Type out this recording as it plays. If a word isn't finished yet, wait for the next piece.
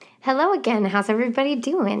Hello again. How's everybody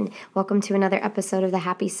doing? Welcome to another episode of The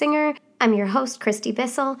Happy Singer. I'm your host, Christy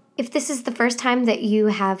Bissell. If this is the first time that you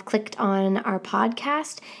have clicked on our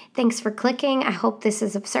podcast, thanks for clicking. I hope this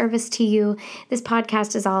is of service to you. This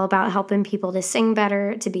podcast is all about helping people to sing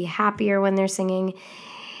better, to be happier when they're singing.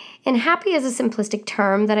 And happy is a simplistic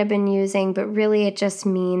term that I've been using, but really it just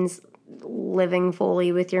means living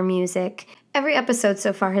fully with your music. Every episode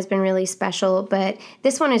so far has been really special, but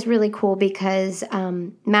this one is really cool because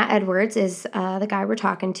Matt Edwards is the guy we're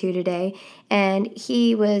talking to today, and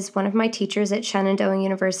he was one of my teachers at Shenandoah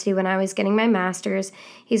University when I was getting my master's.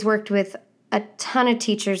 He's worked with a ton of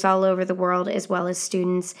teachers all over the world as well as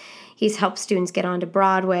students. He's helped students get onto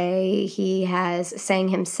Broadway. He has sang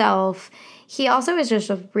himself. He also is just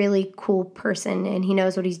a really cool person, and he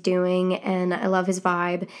knows what he's doing, and I love his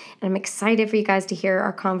vibe. And I'm excited for you guys to hear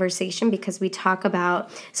our conversation because we talk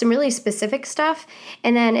about some really specific stuff.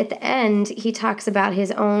 And then at the end, he talks about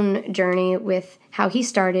his own journey with how he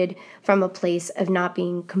started from a place of not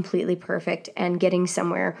being completely perfect and getting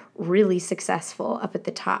somewhere really successful up at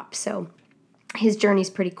the top. So his journey's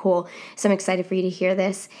pretty cool, so I'm excited for you to hear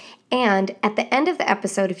this. And at the end of the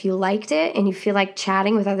episode, if you liked it and you feel like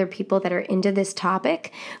chatting with other people that are into this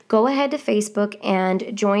topic, go ahead to Facebook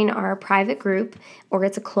and join our private group, or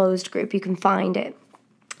it's a closed group. You can find it.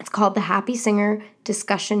 It's called the Happy Singer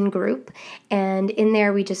Discussion Group, and in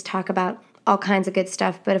there we just talk about all kinds of good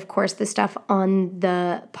stuff, but of course the stuff on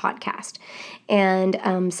the podcast.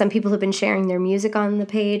 And some people have been sharing their music on the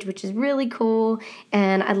page, which is really cool,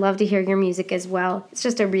 and I'd love to hear your music as well. It's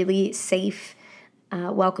just a really safe,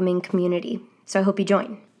 welcoming community, so I hope you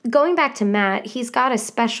join. Going back to Matt, he's got a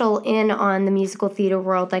special in on the musical theater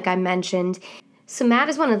world, like I mentioned. So Matt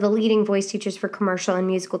is one of the leading voice teachers for commercial and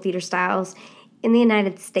musical theater styles in the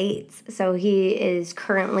United States. So he is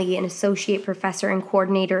currently an associate professor and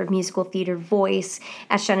coordinator of musical theater voice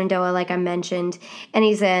at Shenandoah, like I mentioned, and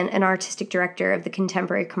he's an artistic director of the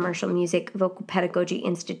Contemporary Commercial Music Vocal Pedagogy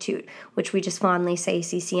Institute, which we just fondly say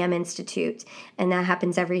CCM Institute, and that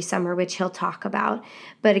happens every summer, which he'll talk about.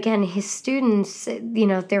 But again, his students,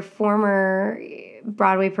 they're former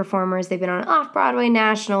Broadway performers. They've been on off-Broadway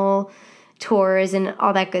national tours and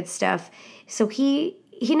all that good stuff. So he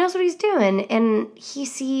knows what he's doing, and he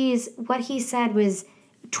sees what he said was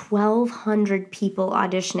 1,200 people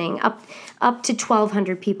auditioning, up to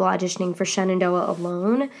 1,200 people auditioning for Shenandoah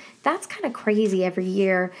alone. That's kind of crazy every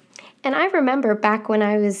year. And I remember back when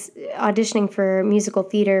I was auditioning for musical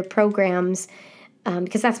theater programs,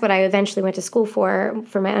 because that's what I eventually went to school for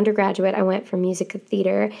my undergraduate. I went for music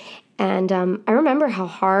theater, and I remember how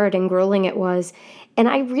hard and grueling it was, and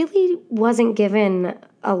I really wasn't given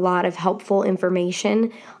a lot of helpful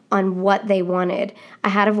information on what they wanted. I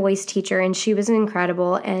had a voice teacher, and she was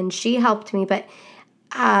incredible, and she helped me, but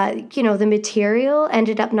the material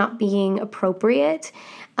ended up not being appropriate.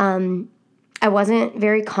 I wasn't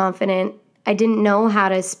very confident. I didn't know how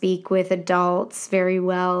to speak with adults very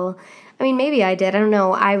well. I mean, maybe I did. I don't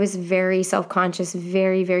know. I was very self-conscious,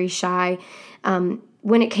 very, very shy.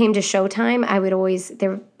 When it came to showtime, I would always,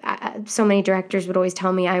 so many directors would always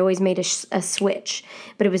tell me I always made a switch,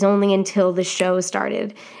 but it was only until the show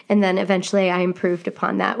started. And then eventually I improved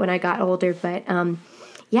upon that when I got older. But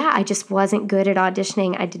I just wasn't good at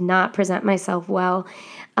auditioning. I did not present myself well.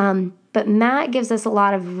 But Matt gives us a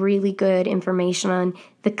lot of really good information on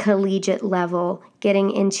the collegiate level,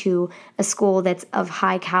 getting into a school that's of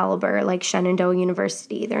high caliber, like Shenandoah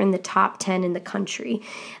University. They're in the top 10 in the country.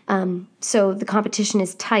 So the competition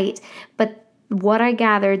is tight. But what I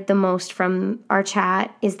gathered the most from our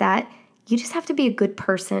chat is that you just have to be a good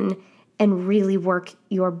person and really work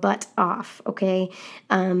your butt off, okay?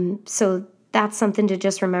 So that's something to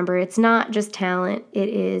just remember. It's not just talent. It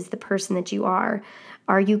is the person that you are.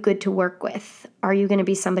 Are you good to work with? Are you going to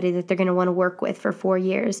be somebody that they're going to want to work with for 4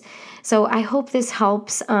 years? So I hope this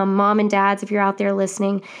helps. Mom and dads, if you're out there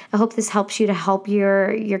listening, I hope this helps you to help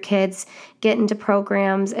your kids get into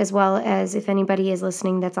programs, as well as if anybody is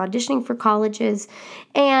listening that's auditioning for colleges.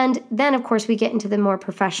 And then, of course, we get into the more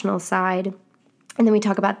professional side. And then we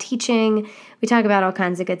talk about teaching. We talk about all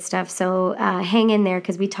kinds of good stuff. So hang in there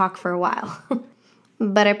because we talk for a while.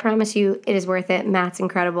 But I promise you, it is worth it. Matt's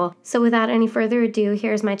incredible. So without any further ado,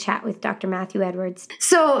 here's my chat with Dr. Matthew Edwards.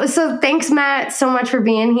 So thanks, Matt, so much for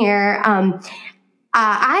being here.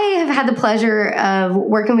 I have had the pleasure of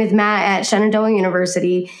working with Matt at Shenandoah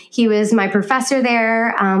University. He was my professor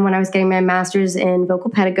there when I was getting my master's in vocal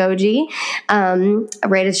pedagogy,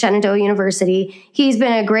 right at Shenandoah University. He's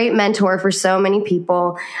been a great mentor for so many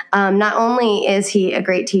people. Not only is he a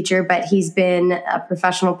great teacher, but he's been a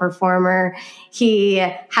professional performer. He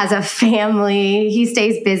has a family. He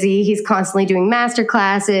stays busy. He's constantly doing master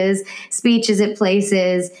classes, speeches at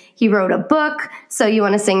places. He wrote a book, So You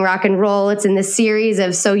Want to Sing Rock and Roll. It's in the series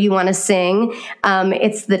of So You Want to Sing.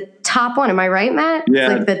 It's the top one. Am I right, Matt? Yeah.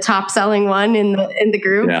 It's like the top selling one in the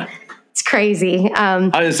group. Yeah. It's crazy. I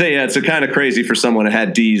was going to say, yeah, it's kind of crazy for someone who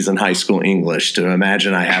had D's in high school English to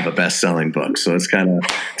imagine I have a best-selling book. So it's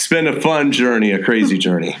been a fun journey, a crazy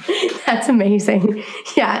journey. That's amazing.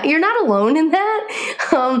 Yeah, you're not alone in that.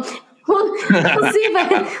 We'll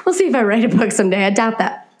see if I write a book someday. I doubt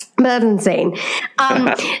that. But that's insane.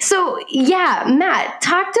 So, yeah, Matt,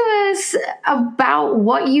 talk to us about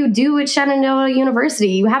what you do at Shenandoah University.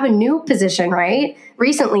 You have a new position, right?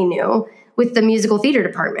 Recently new, with the musical theater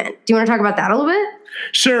department. Do you want to talk about that a little bit?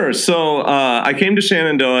 Sure. So I came to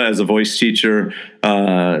Shenandoah as a voice teacher.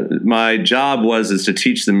 My job is to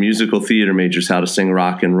teach the musical theater majors how to sing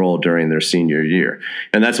rock and roll during their senior year.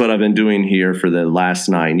 And that's what I've been doing here for the last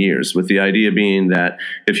 9 years, with the idea being that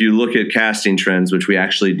if you look at casting trends, which we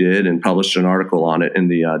actually did and published an article on it in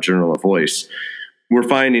the Journal of Voice, we're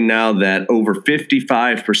finding now that over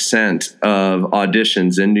 55% of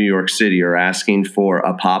auditions in New York City are asking for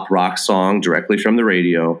a pop rock song directly from the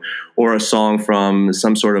radio, or a song from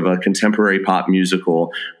some sort of a contemporary pop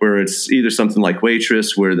musical, where it's either something like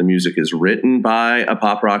Waitress, where the music is written by a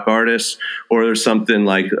pop rock artist, or there's something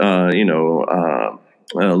like,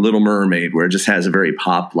 Little Mermaid, where it just has a very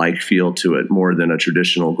pop-like feel to it, more than a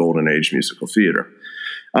traditional Golden Age musical theater.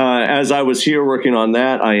 As I was here working on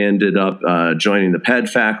that, I ended up joining the PED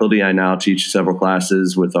faculty. I now teach several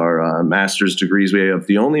classes with our master's degrees. We have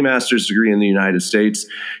the only master's degree in the United States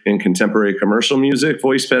in contemporary commercial music,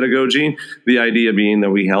 voice pedagogy. The idea being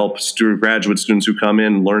that we help graduate students who come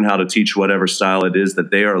in learn how to teach whatever style it is that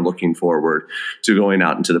they are looking forward to going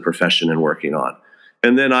out into the profession and working on.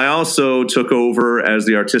 And then I also took over as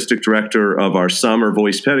the artistic director of our Summer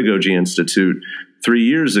Voice Pedagogy Institute 3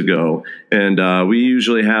 years ago. And we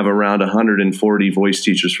usually have around 140 voice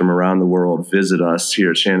teachers from around the world visit us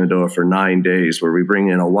here at Shenandoah for 9 days, where we bring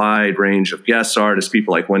in a wide range of guest artists,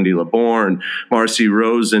 people like Wendy LeBourne, Marcy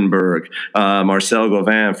Rosenberg, Marcel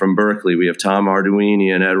Gauvin from Berkeley. We have Tom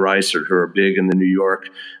Arduini and Ed Reiser, who are big in the New York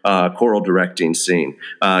choral directing scene.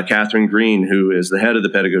 Catherine Green, who is the head of the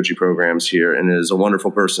pedagogy programs here and is a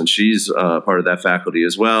wonderful person. She's part of that faculty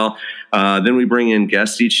as well. Then we bring in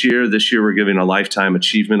guests each year. This year, we're giving a Lifetime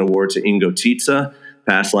Achievement Award to Ingo Tietze,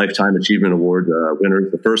 past Lifetime Achievement Award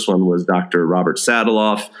winners. The first one was Dr. Robert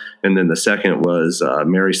Sadeloff, and then the second was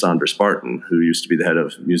Mary Saunders Barton, who used to be the head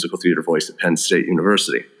of musical theater voice at Penn State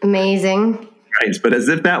University. Amazing. Right. But as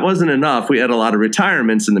if that wasn't enough, we had a lot of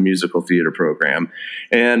retirements in the musical theater program,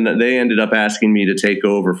 and they ended up asking me to take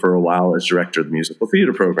over for a while as director of the musical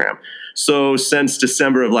theater program. So since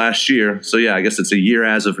December of last year, so yeah, I guess it's a year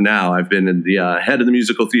as of now, I've been in the head of the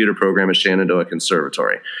musical theater program at Shenandoah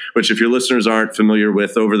Conservatory, which, if your listeners aren't familiar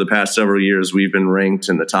with, over the past several years, we've been ranked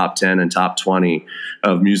in the top 10 and top 20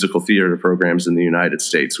 of musical theater programs in the United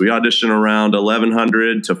States. We audition around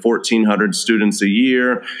 1,100 to 1,400 students a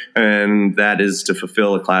year, and that is to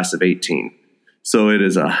fulfill a class of 18. So it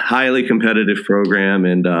is a highly competitive program,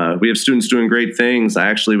 and we have students doing great things. I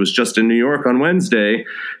actually was just in New York on Wednesday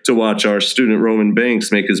to watch our student Roman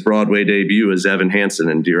Banks make his Broadway debut as Evan Hansen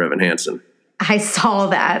in Dear Evan Hansen. I saw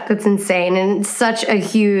that. That's insane, and it's a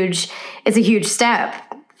huge step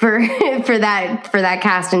for that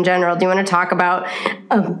cast in general. Do you want to talk about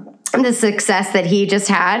the success that he just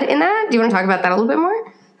had in that? Do you want to talk about that a little bit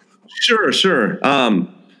more? Sure. So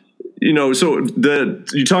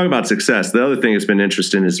you talk about success. The other thing that's been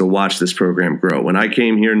interesting is to watch this program grow. When I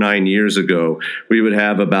came here 9 years ago, we would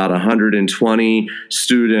have about 120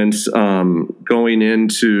 students going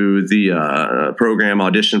into the program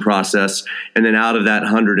audition process. And then out of that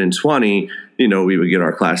 120, we would get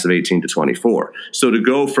our class of 18 to 24. So to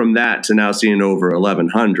go from that to now seeing over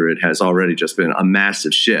 1,100 has already just been a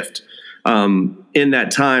massive shift. In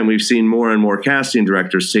that time, we've seen more and more casting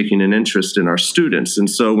directors taking an interest in our students. And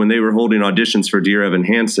so when they were holding auditions for Dear Evan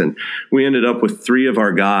Hansen, we ended up with 3 of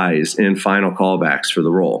our guys in final callbacks for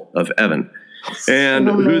the role of Evan. And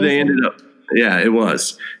so who they ended up, it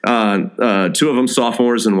was. 2 of them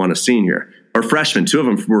sophomores and 1 a senior. Or freshmen. 2 of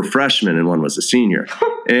them were freshmen and 1 was a senior.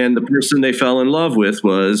 And the person they fell in love with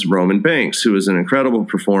was Roman Banks, who was an incredible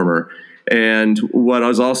performer. And what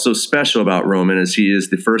was also special about Roman is he is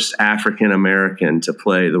the first African American to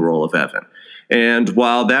play the role of Evan. And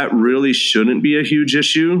while that really shouldn't be a huge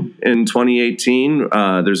issue in 2018,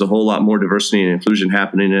 there's a whole lot more diversity and inclusion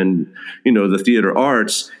happening in, the theater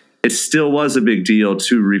arts. It still was a big deal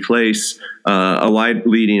to replace a white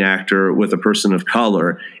leading actor with a person of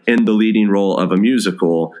color in the leading role of a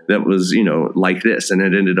musical that was, like this. And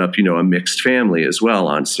it ended up, a mixed family as well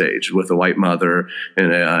on stage with a white mother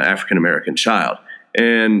and an African-American child.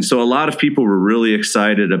 And so a lot of people were really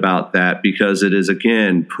excited about that because it is,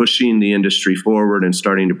 again, pushing the industry forward and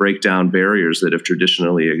starting to break down barriers that have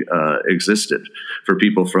traditionally existed for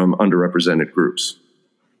people from underrepresented groups.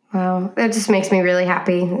 Wow, that just makes me really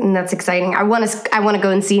happy, and that's exciting. I want to go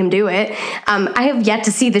and see him do it. I have yet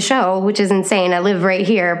to see the show, which is insane. I live right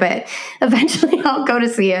here, but eventually I'll go to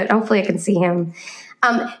see it. Hopefully I can see him.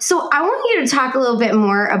 So I want you to talk a little bit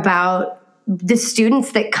more about the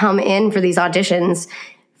students that come in for these auditions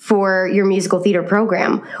for your musical theater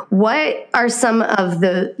program. What are some of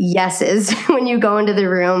the yeses when you go into the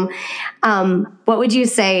room? What would you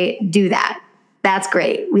say, do that? That's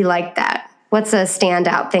great. We like that. What's a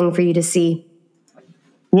standout thing for you to see?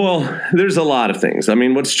 Well, there's a lot of things. I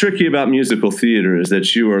mean, what's tricky about musical theater is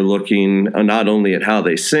that you are looking not only at how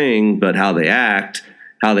they sing, but how they act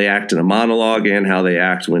in a monologue and how they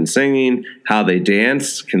act when singing, how they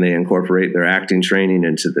dance. Can they incorporate their acting training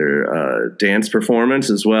into their dance performance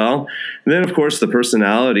as well? And then, of course, the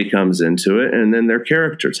personality comes into it, and then their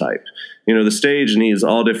character type. The stage needs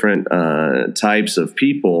all different types of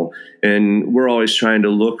people, and we're always trying to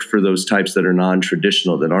look for those types that are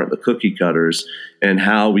non-traditional, that aren't the cookie cutters, and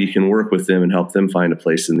how we can work with them and help them find a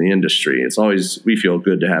place in the industry. It's always, we feel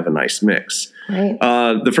good to have a nice mix. Right.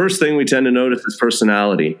 The first thing we tend to notice is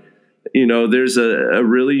personality. There's a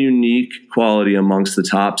really unique quality amongst the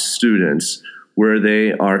top students where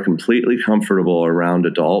they are completely comfortable around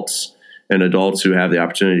adults, and adults who have the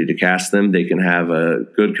opportunity to cast them. They can have a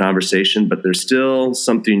good conversation, but there's still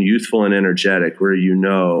something youthful and energetic where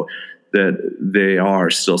that they are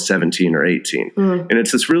still 17 or 18. And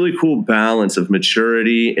it's this really cool balance of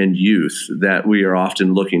maturity and youth that we are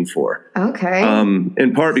often looking for. Okay.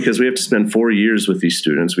 In part because we have to spend 4 years with these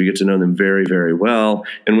students. We get to know them very, very well,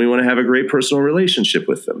 and we want to have a great personal relationship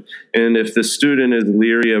with them. And if the student is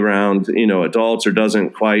leery around, adults or doesn't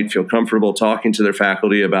quite feel comfortable talking to their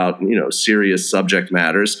faculty about, serious subject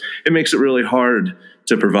matters, it makes it really hard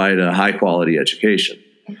to provide a high quality education.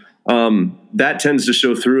 That tends to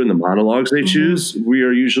show through in the monologues they choose. We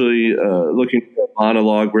are usually looking for a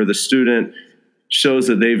monologue where the student shows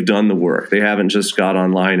that they've done the work. They haven't just got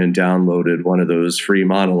online and downloaded one of those free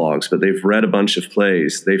monologues, but they've read a bunch of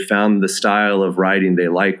plays. They found the style of writing they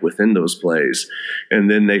like within those plays.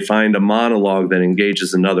 And then they find a monologue that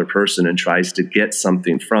engages another person and tries to get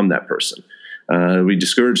something from that person. We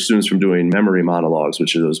discourage students from doing memory monologues,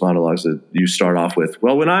 which are those monologues that you start off with,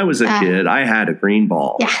 well, when I was a kid, I had a green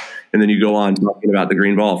ball. Yeah. And then you go on talking about the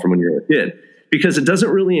green ball from when you were a kid, because it doesn't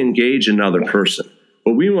really engage another person.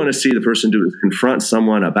 What we want to see the person do is confront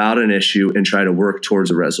someone about an issue and try to work towards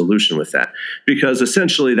a resolution with that. Because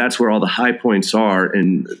essentially that's where all the high points are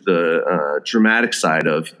in the dramatic side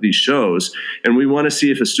of these shows. And we want to see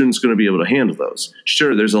if a student's going to be able to handle those.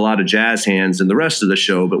 Sure, there's a lot of jazz hands in the rest of the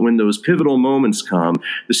show, but when those pivotal moments come,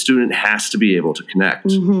 the student has to be able to connect.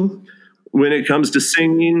 Mm-hmm. When it comes to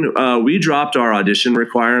singing, we dropped our audition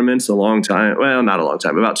requirements a long time. Well, not a long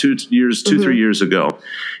time, about 3 years ago.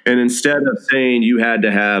 And instead of saying you had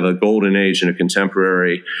to have a golden age and a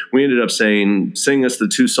contemporary, we ended up saying, sing us the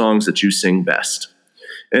 2 songs that you sing best.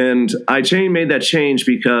 And I made that change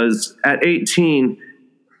because at 18,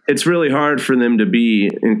 it's really hard for them to be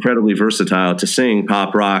incredibly versatile, to sing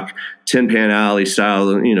pop rock, Tin Pan Alley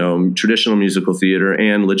style, traditional musical theater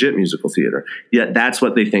and legit musical theater. Yet that's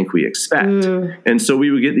what they think we expect. And so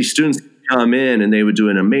we would get these students come in and they would do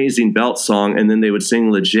an amazing belt song and then they would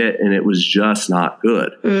sing legit and it was just not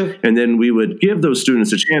good. And then we would give those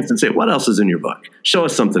students a chance and say, what else is in your book? Show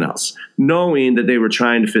us something else, knowing that they were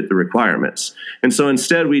trying to fit the requirements. And so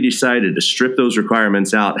instead we decided to strip those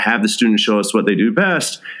requirements out, have the students show us what they do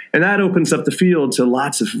best. And that opens up the field to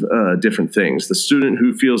lots of different things. The student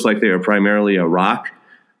who feels like they are primarily a rock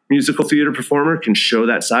musical theater performer can show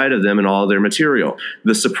that side of them in all their material.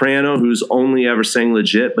 The soprano who's only ever sang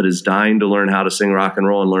legit but is dying to learn how to sing rock and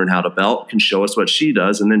roll and learn how to belt can show us what she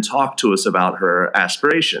does and then talk to us about her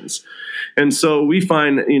aspirations. And so we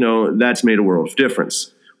find, that's made a world of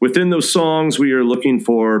difference. Within those songs, we are looking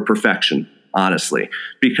for perfection. honestly,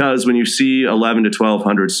 because when you see 11 to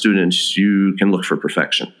 1,200 students, you can look for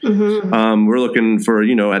perfection. We're looking for,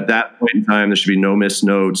 at that point in time, there should be no missed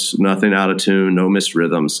notes, nothing out of tune, no missed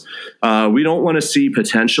rhythms. We don't want to see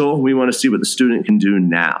potential. We want to see what the student can do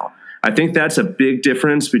now. I think that's a big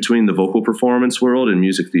difference between the vocal performance world and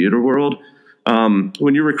music theater world.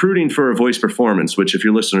 When you're recruiting for a voice performance, which if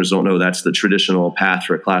your listeners don't know, that's the traditional path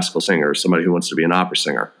for a classical singer or somebody who wants to be an opera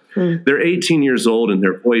singer. They're 18 years old and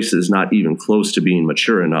their voice is not even close to being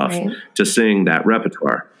mature enough to sing that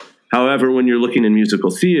repertoire. However, when you're looking in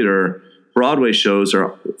musical theater, Broadway shows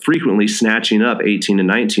are frequently snatching up 18 and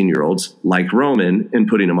 19-year-olds like Roman and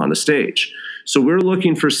putting them on the stage. So we're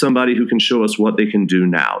looking for somebody who can show us what they can do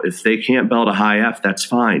now. If they can't belt a high F, that's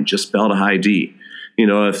fine. Just belt a high D.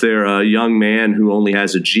 If they're a young man who only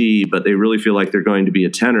has a G, but they really feel like they're going to be a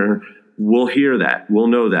tenor, we'll hear that. We'll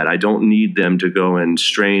know that. I don't need them to go and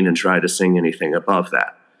strain and try to sing anything above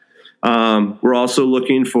that. We're also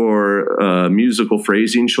looking for musical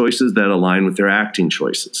phrasing choices that align with their acting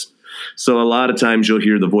choices. So a lot of times you'll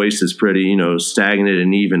hear the voice is pretty, stagnant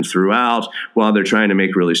and even throughout while they're trying to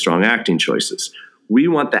make really strong acting choices. We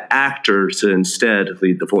want the actor to instead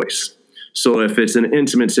lead the voice. So if it's an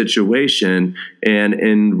intimate situation and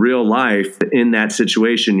in real life, in that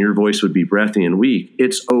situation, your voice would be breathy and weak,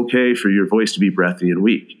 it's okay for your voice to be breathy and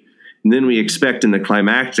weak. And then we expect in the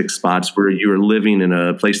climactic spots where you're living in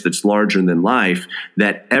a place that's larger than life,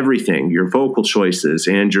 that everything, your vocal choices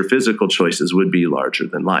and your physical choices would be larger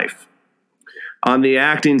than life. On the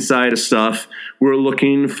acting side of stuff, we're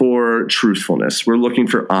looking for truthfulness. We're looking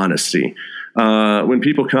for honesty. When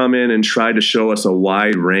people come in and try to show us a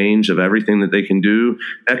wide range of everything that they can do,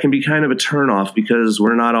 that can be kind of a turnoff because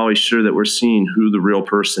we're not always sure that we're seeing who the real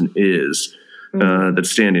person is that's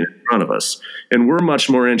standing in front of us. And we're much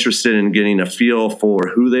more interested in getting a feel for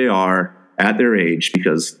who they are at their age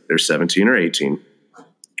because they're 17 or 18.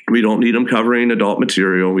 We don't need them covering adult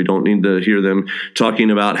material. We don't need to hear them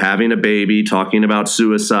talking about having a baby, talking about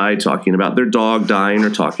suicide, talking about their dog dying, or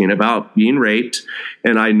talking about being raped.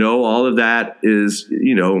 And I know all of that is,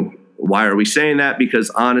 why are we saying that? Because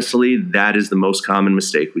honestly, that is the most common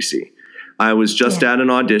mistake we see. I was just at an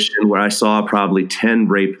audition where I saw probably 10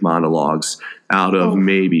 rape monologues out of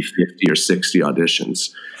maybe 50 or 60 auditions.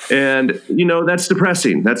 And, that's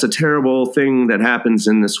depressing. That's a terrible thing that happens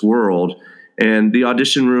in this world. And the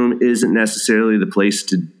audition room isn't necessarily the place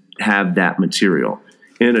to have that material.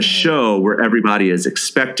 In a show where everybody is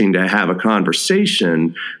expecting to have a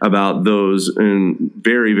conversation about those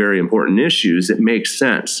very, very important issues, it makes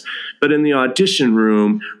sense. But in the audition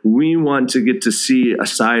room, we want to get to see a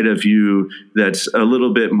side of you that's a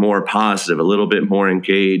little bit more positive, a little bit more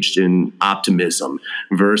engaged in optimism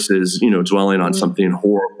versus, dwelling on something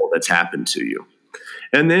horrible that's happened to you.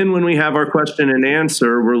 And then when we have our question and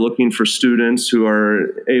answer, we're looking for students who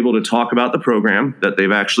are able to talk about the program, that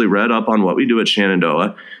they've actually read up on what we do at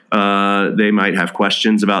Shenandoah. They might have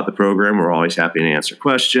questions about the program. We're always happy to answer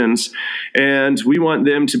questions. And we want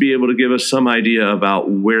them to be able to give us some idea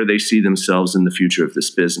about where they see themselves in the future of this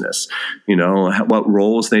business. What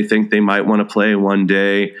roles they think they might want to play one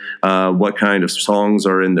day, what kind of songs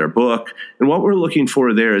are in their book. And what we're looking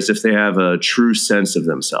for there is if they have a true sense of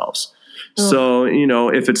themselves. So,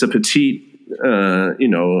 if it's a petite,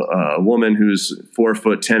 woman who's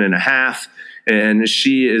 4'10.5", and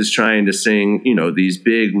she is trying to sing, these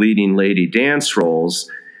big leading lady dance roles,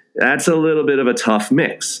 that's a little bit of a tough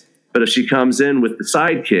mix. But if she comes in with the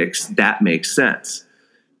sidekicks, that makes sense.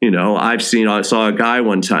 I saw a guy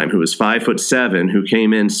one time who was 5'7" who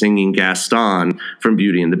came in singing Gaston from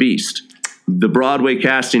Beauty and the Beast. The Broadway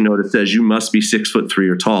casting notice says you must be 6'3"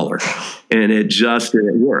 or taller. And it just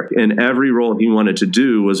didn't work. And every role he wanted to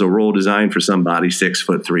do was a role designed for somebody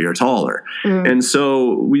 6'3" or taller. And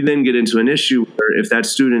so we then get into an issue where if that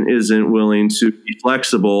student isn't willing to be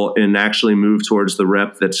flexible and actually move towards the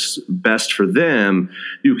rep that's best for them,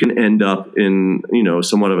 you can end up in,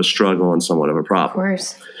 somewhat of a struggle and somewhat of a problem. Of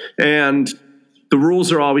course. And the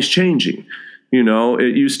rules are always changing.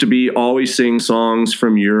 It used to be always sing songs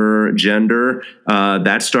from your gender.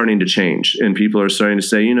 That's starting to change. And people are starting to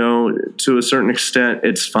say, to a certain extent,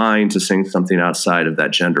 it's fine to sing something outside of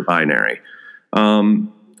that gender binary.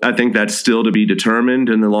 I think that's still to be determined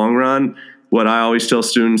in the long run. What I always tell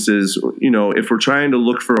students is, if we're trying to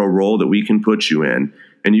look for a role that we can put you in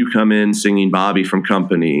and you come in singing Bobby from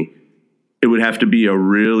Company, it would have to be a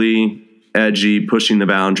really edgy, pushing the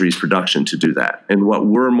boundaries production to do that. And what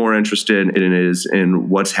we're more interested in is in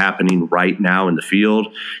what's happening right now in the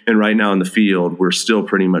field. And right now in the field, we're still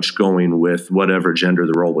pretty much going with whatever gender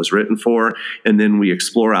the role was written for. And then we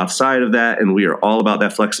explore outside of that, and we are all about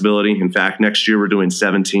that flexibility. In fact, next year we're doing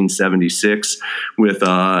 1776 with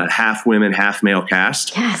a half women, half male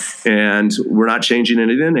cast. Yes. And we're not changing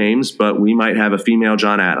any of the names, but we might have a female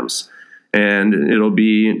John Adams. And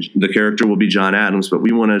the character will be John Adams, but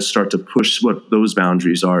we want to start to push what those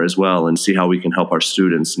boundaries are as well and see how we can help our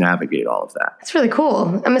students navigate all of that. That's really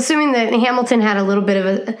cool. I'm assuming that Hamilton had a little bit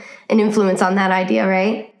of an influence on that idea,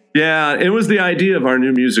 right? Yeah, it was the idea of our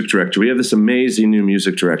new music director. We have this amazing new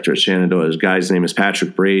music director at Shenandoah. His guy's name is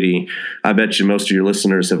Patrick Brady. I bet you most of your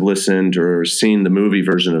listeners have listened or seen the movie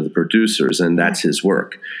version of The Producers, and that's his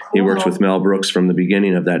work. Cool. He worked with Mel Brooks from the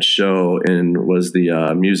beginning of that show and was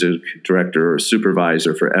the music director or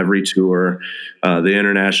supervisor for every tour, the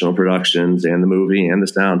international productions, and the movie and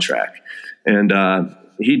the soundtrack. And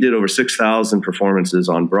he did over 6,000 performances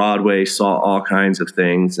on Broadway, saw all kinds of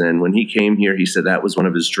things. And when he came here, he said that was one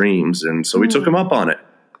of his dreams. And so we took him up on it.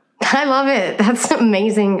 I love it. That's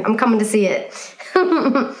amazing. I'm coming to see it.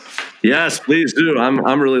 Yes, please do.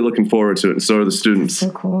 I'm really looking forward to it, and so are the students. So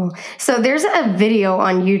cool. So there's a video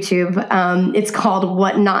on YouTube. It's called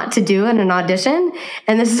What Not to Do in an Audition.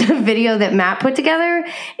 And this is a video that Matt put together.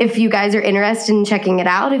 If you guys are interested in checking it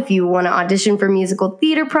out, if you want to audition for musical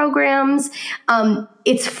theater programs,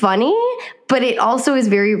 it's funny, but it also is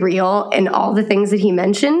very real. And all the things that he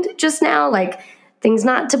mentioned just now, like things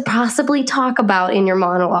not to possibly talk about in your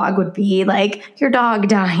monologue would be like your dog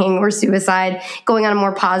dying or suicide. Going on a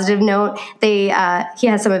more positive note, he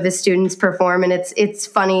has some of his students perform, and it's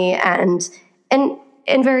funny and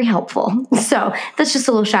very helpful. So that's just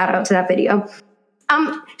a little shout out to that video.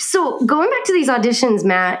 So going back to these auditions,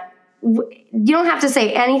 Matt, you don't have to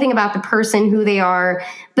say anything about the person, who they are,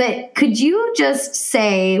 but could you just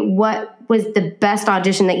say what was the best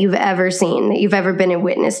audition that you've ever seen, that you've ever been a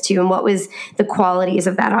witness to, and what was the qualities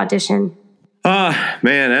of that audition?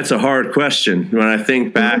 Man, that's a hard question. When I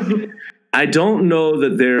think back, I don't know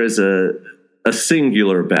that there is a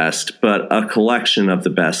singular best, but a collection of the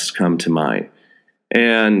best come to mind.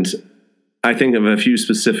 And I think of a few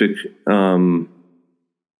specific,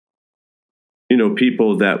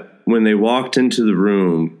 people that when they walked into the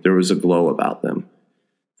room, there was a glow about them.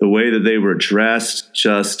 The way that they were dressed,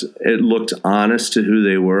 it looked honest to who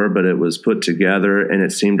they were, but it was put together and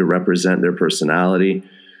it seemed to represent their personality.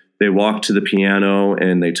 They walked to the piano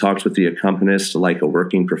and they talked with the accompanist like a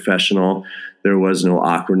working professional. There was no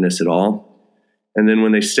awkwardness at all. And then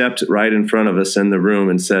when they stepped right in front of us in the room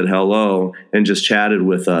and said hello and just chatted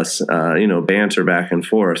with us, banter back and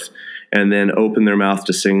forth, and then opened their mouth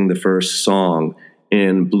to sing the first song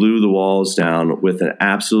and blew the walls down with an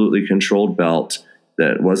absolutely controlled belt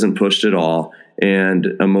that wasn't pushed at all, and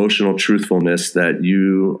emotional truthfulness that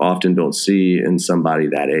you often don't see in somebody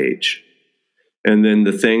that age. And then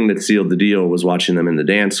the thing that sealed the deal was watching them in the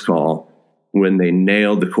dance call when they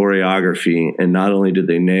nailed the choreography, and not only did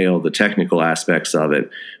they nail the technical aspects of it,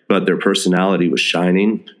 but their personality was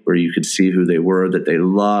shining, where you could see who they were, that they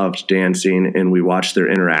loved dancing, and we watched their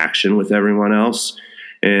interaction with everyone else.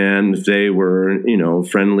 And they were,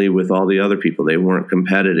 friendly with all the other people. They weren't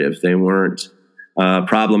competitive. They weren't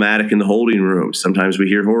problematic in the holding room. Sometimes we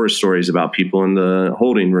hear horror stories about people in the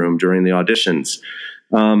holding room during the auditions.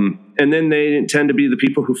 And then they tend to be the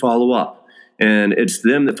people who follow up. And it's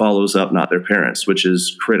them that follows up, not their parents, which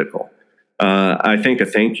is critical. I think a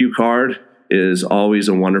thank you card is always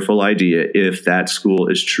a wonderful idea if that school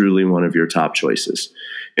is truly one of your top choices.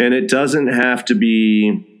 And it doesn't have to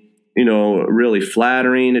be really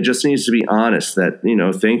flattering. It just needs to be honest that,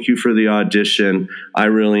 thank you for the audition. I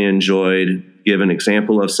really enjoyed. Give an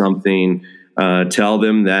example of something. Tell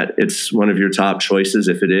them that it's one of your top choices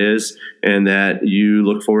if it is, and that you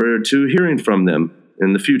look forward to hearing from them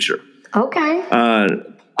in the future. Okay.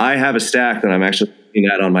 I have a stack that I'm actually looking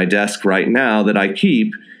at on my desk right now that I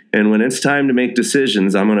keep. And when it's time to make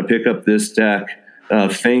decisions, I'm going to pick up this stack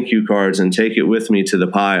of thank you cards and take it with me to the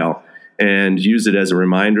pile and use it as a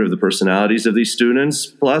reminder of the personalities of these students,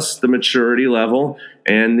 plus the maturity level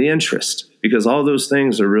and the interest, because all those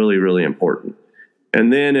things are really, really important.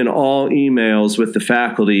 And then in all emails with the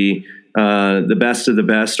faculty, the best of the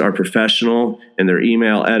best are professional in their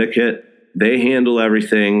email etiquette. They handle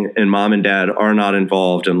everything, and mom and dad are not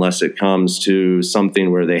involved unless it comes to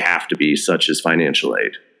something where they have to be, such as financial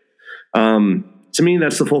aid. To me,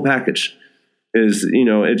 that's the full package.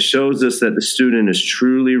 It shows us that the student is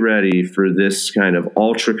truly ready for this kind of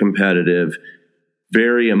ultra competitive,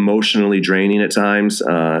 very emotionally draining at times,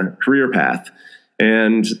 career path.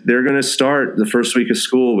 And they're going to start the first week of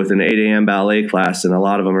school with an 8 a.m. ballet class, and a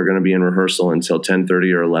lot of them are going to be in rehearsal until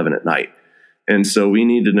 10:30 or 11 at night. And so we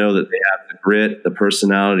need to know that they have the grit, the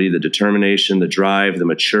personality, the determination, the drive, the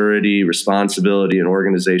maturity, responsibility, and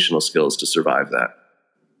organizational skills to survive that.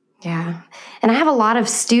 Yeah. And I have a lot of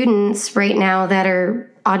students right now that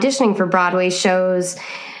are auditioning for Broadway shows.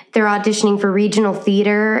 They're auditioning for regional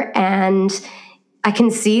theater, and I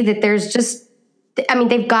can see that there's just,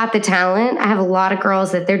 they've got the talent. I have a lot of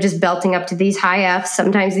girls that they're just belting up to these high Fs,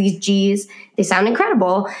 sometimes these Gs. They sound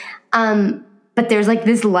incredible. But there's like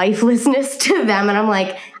this lifelessness to them. And I'm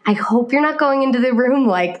like, I hope you're not going into the room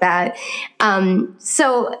like that.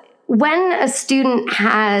 So when a student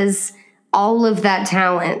has all of that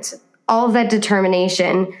talent, all of that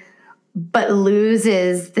determination, but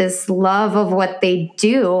loses this love of what they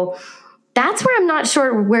do, that's where I'm not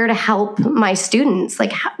sure where to help my students.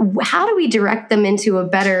 Like, how do we direct them into a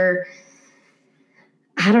better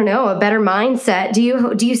mindset? Do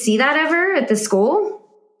you see that ever at the school?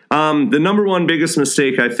 The number one biggest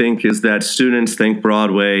mistake, I think, is that students think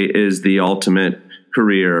Broadway is the ultimate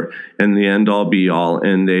career and the end-all be-all,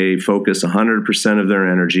 and they focus 100% of their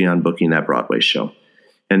energy on booking that Broadway show.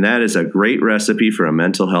 And that is a great recipe for a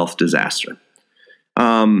mental health disaster.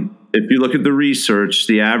 If you look at the research,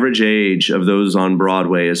 the average age of those on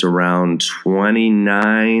Broadway is around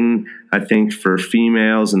 29, I think, for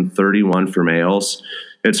females and 31 for males.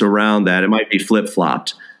 It's around that. It might be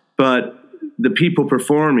flip-flopped. But the people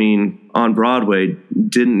performing on Broadway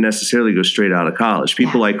didn't necessarily go straight out of college.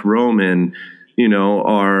 People like Roman,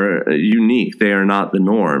 are unique. They are not the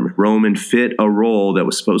norm. Roman fit a role that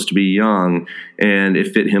was supposed to be young, and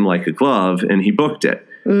it fit him like a glove, and he booked it.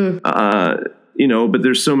 But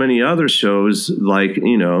there's so many other shows like,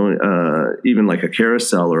 even like a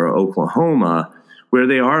Carousel or Oklahoma, where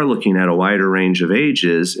they are looking at a wider range of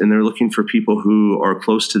ages, and they're looking for people who are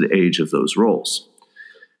close to the age of those roles.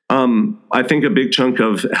 I think a big chunk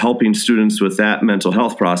of helping students with that mental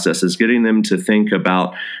health process is getting them to think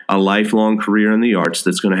about a lifelong career in the arts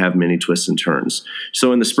that's going to have many twists and turns.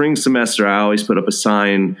 So in the spring semester, I always put up a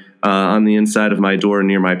sign on the inside of my door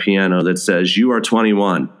near my piano that says, "You are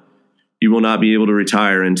 21. You will not be able to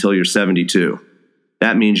retire until you're 72.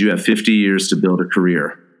 That means you have 50 years to build a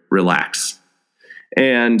career. Relax."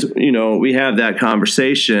 And, we have that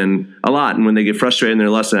conversation a lot. And when they get frustrated in their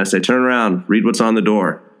lesson, I say, "Turn around, read what's on the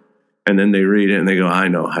door." And then they read it and they go, "I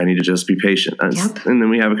know, I need to just be patient." Yep. And then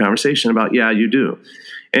we have a conversation about, yeah, you do.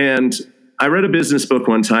 And I read a business book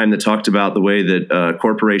one time that talked about the way that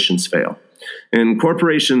corporations fail. And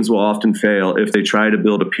corporations will often fail if they try to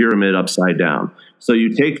build a pyramid upside down. So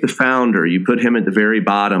you take the founder, you put him at the very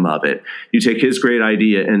bottom of it. You take his great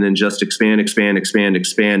idea and then just expand,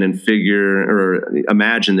 and figure or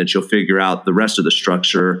imagine that you'll figure out the rest of the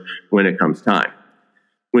structure when it comes time.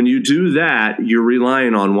 When you do that, you're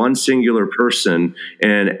relying on one singular person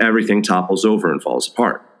and everything topples over and falls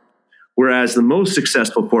apart. Whereas the most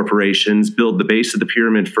successful corporations build the base of the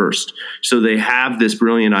pyramid first. So they have this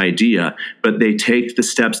brilliant idea, but they take the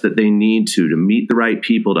steps that they need to meet the right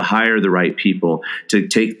people, to hire the right people, to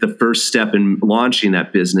take the first step in launching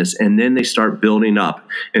that business. And then they start building up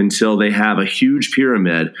until they have a huge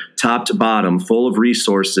pyramid, top to bottom, full of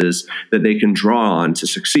resources that they can draw on to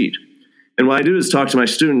succeed. And what I do is talk to my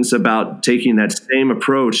students about taking that same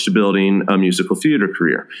approach to building a musical theater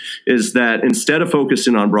career, is that instead of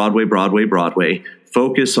focusing on Broadway,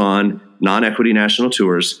 focus on non-equity national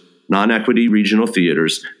tours, non-equity regional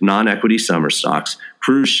theaters, non-equity summer stocks,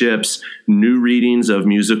 cruise ships, new readings of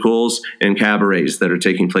musicals and cabarets that are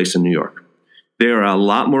taking place in New York. They are a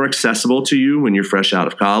lot more accessible to you when you're fresh out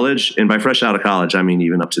of college. And by fresh out of college, I mean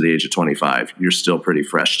even up to the age of 25. You're still pretty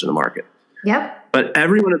fresh to the market. Yep. But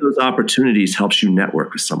every one of those opportunities helps you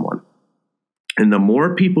network with someone. And the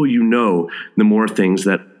more people you know, the more things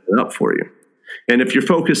that are up for you. And if you're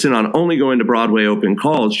focusing on only going to Broadway open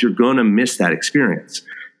calls, you're going to miss that experience.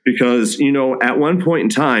 Because, at one point in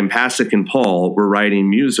time, Pasek and Paul were writing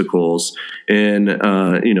musicals in,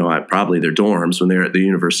 at probably their dorms when they were at the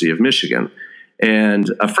University of Michigan. And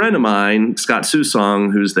a friend of mine, Scott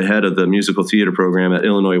Susong, who's the head of the musical theater program at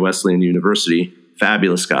Illinois Wesleyan University,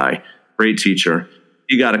 fabulous guy, great teacher.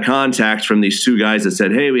 He got a contact from these two guys that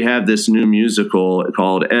said, "Hey, we have this new musical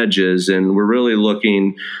called Edges, and we're really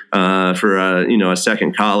looking for a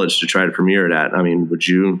second college to try to premiere it at. I mean, would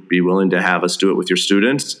you be willing to have us do it with your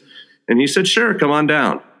students?" And he said, "Sure, come on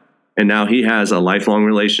down." And now he has a lifelong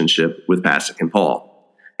relationship with Pasek and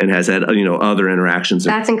Paul, and has had other interactions.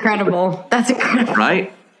 That's incredible. That's incredible,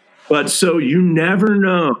 right? But so you never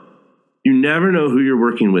know You never know who you're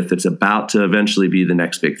working with that's about to eventually be the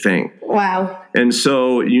next big thing. Wow. And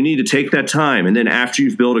so you need to take that time. And then after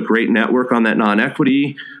you've built a great network on that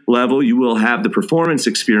non-equity level, you will have the performance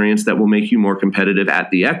experience that will make you more competitive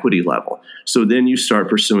at the equity level. So then you start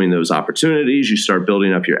pursuing those opportunities, you start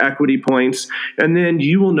building up your equity points, and then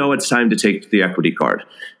you will know it's time to take the equity card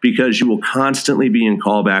because you will constantly be in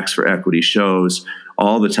callbacks for equity shows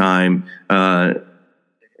all the time.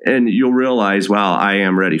 And you'll realize, wow, I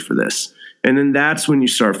am ready for this. And then that's when you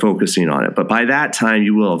start focusing on it. But by that time,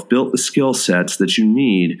 you will have built the skill sets that you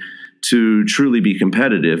need to truly be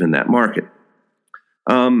competitive in that market.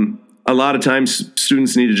 A lot of times,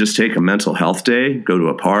 students need to just take a mental health day, go to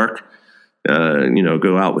a park,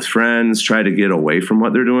 go out with friends, try to get away from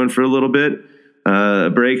what they're doing for a little bit.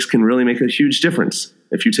 Breaks can really make a huge difference.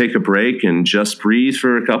 If you take a break and just breathe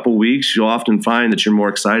for a couple weeks, you'll often find that you're more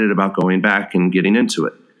excited about going back and getting into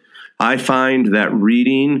it. I find that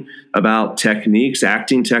reading about techniques,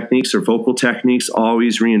 acting techniques or vocal techniques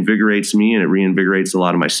always reinvigorates me, and it reinvigorates a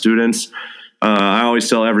lot of my students. I always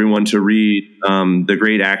tell everyone to read The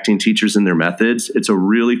Great Acting Teachers and Their Methods. It's a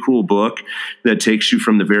really cool book that takes you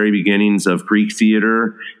from the very beginnings of Greek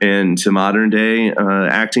theater and to modern day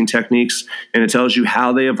acting techniques. And it tells you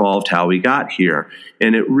how they evolved, how we got here.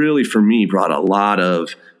 And it really, for me, brought a lot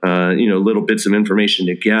of little bits of information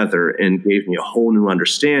together and gave me a whole new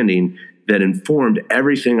understanding that informed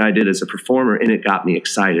everything I did as a performer, and it got me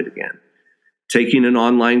excited again. Taking an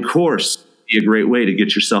online course would be a great way to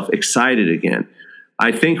get yourself excited again.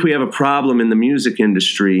 I think we have a problem in the music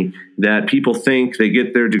industry that people think they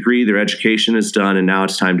get their degree, their education is done, and now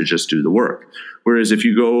it's time to just do the work. Whereas if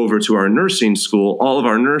you go over to our nursing school, all of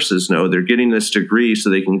our nurses know they're getting this degree so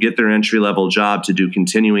they can get their entry-level job to do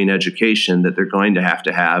continuing education that they're going to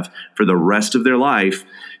have for the rest of their life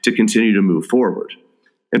to continue to move forward.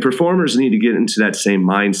 And performers need to get into that same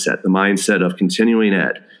mindset, the mindset of continuing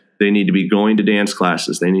ed. They need to be going to dance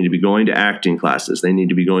classes. They need to be going to acting classes. They need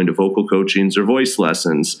to be going to vocal coachings or voice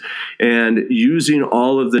lessons and using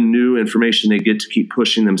all of the new information they get to keep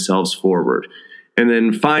pushing themselves forward. And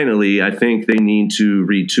then finally, I think they need to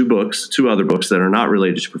read two other books that are not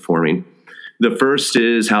related to performing. The first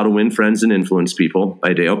is How to Win Friends and Influence People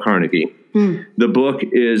by Dale Carnegie. The book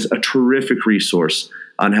is a terrific resource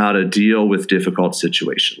on how to deal with difficult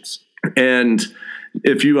situations. And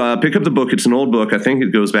if you pick up the book, it's an old book. I think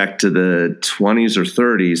it goes back to the 20s or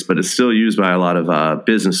 30s, but it's still used by a lot of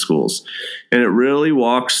business schools. And it really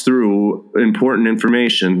walks through important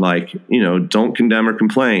information like, don't condemn or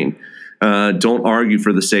complain. Don't argue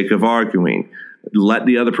for the sake of arguing. Let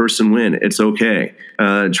the other person win. It's okay.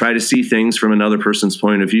 Try to see things from another person's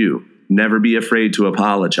point of view. Never be afraid to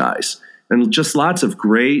apologize. And just lots of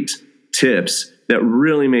great tips that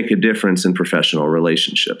really make a difference in professional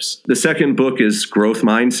relationships. The second book is Growth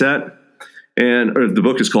Mindset. Or the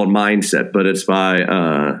book is called Mindset, but it's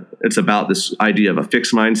about this idea of a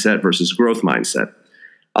fixed mindset versus growth mindset.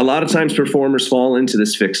 A lot of times performers fall into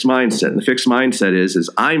this fixed mindset. And the fixed mindset is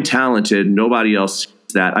I'm talented. Nobody else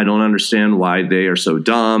sees that. I don't understand why they are so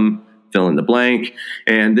dumb, fill in the blank.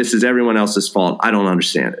 And this is everyone else's fault. I don't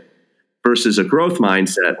understand it. Versus a growth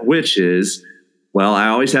mindset, which is, well, I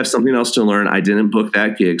always have something else to learn. I didn't book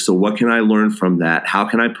that gig. So what can I learn from that? How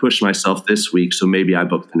can I push myself this week so maybe I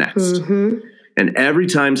book the next? And every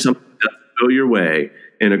time something doesn't go your way,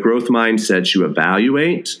 in a growth mindset, you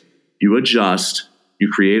evaluate, you adjust, you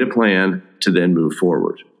create a plan to then move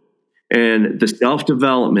forward. And the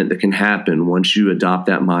self-development that can happen once you adopt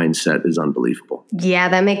that mindset is unbelievable. Yeah,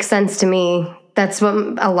 that makes sense to me. That's what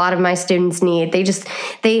a lot of my students need.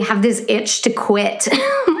 They have this itch to quit.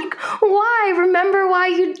 I'm like, why? Remember why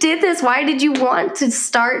you did this? Why did you want to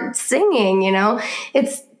start singing?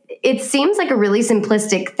 It seems like a really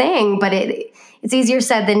simplistic thing, but it's easier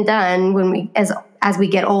said than done as we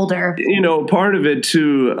get older. Part of it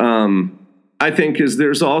too, I think, is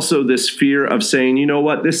there's also this fear of saying, you know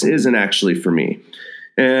what, this isn't actually for me.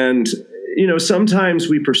 And, sometimes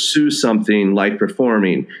we pursue something like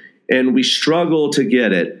performing and we struggle to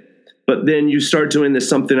get it, but then you start doing this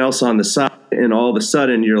something else on the side and all of a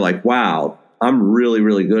sudden you're like, wow, I'm really,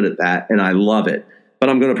 really good at that and I love it, but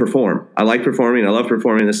I'm going to perform. I like performing. I love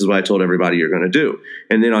performing. This is what I told everybody you're going to do.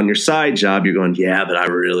 And then on your side job, you're going, yeah, but I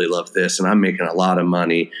really love this and I'm making a lot of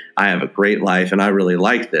money. I have a great life and I really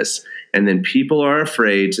like this. And then people are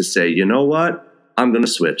afraid to say, you know what, I'm going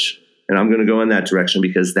to switch and I'm going to go in that direction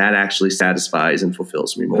because that actually satisfies and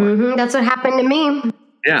fulfills me more. That's what happened to me.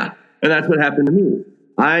 Yeah. And that's what happened to me.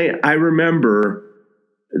 I remember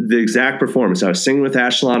the exact performance. I was singing with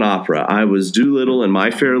Ashland Opera. I was Doolittle and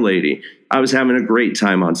My Fair Lady. I was having a great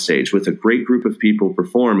time on stage with a great group of people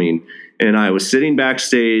performing. And I was sitting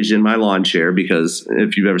backstage in my lawn chair because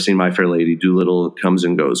if you've ever seen My Fair Lady, Doolittle comes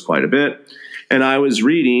and goes quite a bit. And I was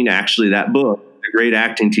reading actually that book, The Great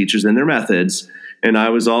Acting Teachers and Their Methods. And I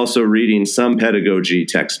was also reading some pedagogy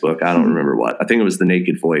textbook. I don't remember what. I think it was The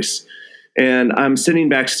Naked Voice. And I'm sitting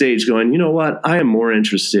backstage going, you know what? I am more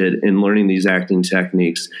interested in learning these acting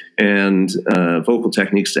techniques and vocal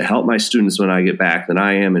techniques to help my students when I get back than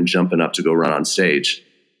I am in jumping up to go run on stage.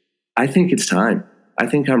 I think it's time. I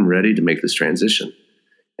think I'm ready to make this transition.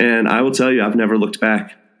 And I will tell you, I've never looked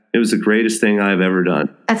back. It was the greatest thing I've ever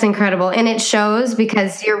done. That's incredible. And it shows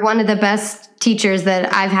because you're one of the best teachers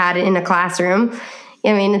that I've had in a classroom.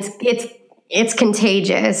 I mean, it's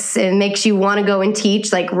contagious. It makes you want to go and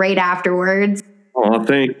teach like right afterwards. Oh,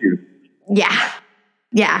 thank you.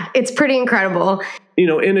 Yeah. It's pretty incredible.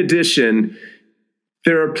 In addition,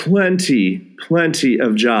 there are plenty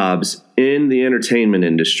of jobs in the entertainment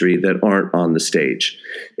industry that aren't on the stage.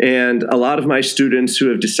 And a lot of my students who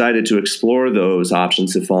have decided to explore those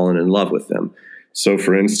options have fallen in love with them. So,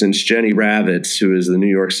 for instance, Jenny Ravitz, who is the New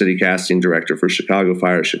York City casting director for Chicago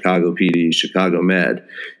Fire, Chicago PD, Chicago Med,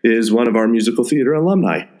 is one of our musical theater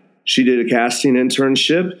alumni. She did a casting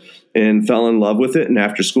internship and fell in love with it. And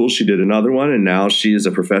after school, she did another one. And now she is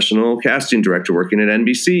a professional casting director working at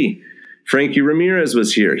NBC. Frankie Ramirez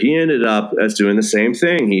was here. He ended up as doing the same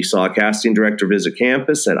thing. He saw a casting director visit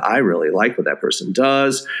campus, said, I really like what that person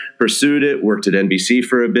does, pursued it, worked at NBC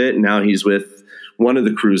for a bit. And now he's with one of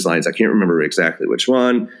the cruise lines. I can't remember exactly which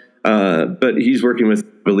one, but he's working with,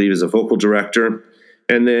 I believe, as a vocal director.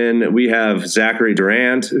 And then we have Zachary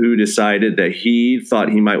Durant, who decided that he thought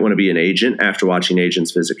he might want to be an agent after watching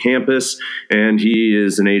Agents Visit Campus. And he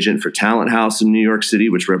is an agent for Talent House in New York City,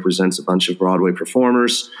 which represents a bunch of Broadway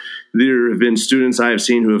performers. There have been students I have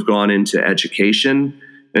seen who have gone into education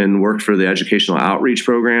and worked for the educational outreach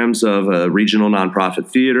programs of a regional nonprofit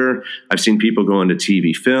theater. I've seen people go into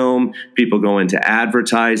TV film, people go into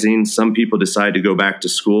advertising. Some people decide to go back to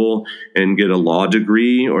school and get a law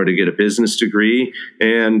degree or to get a business degree.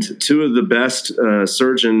 And two of the best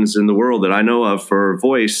surgeons in the world that I know of for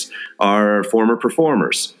voice are former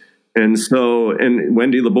performers. And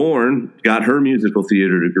Wendy LeBourne got her musical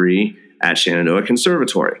theater degree at Shenandoah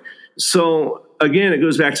Conservatory. So again, it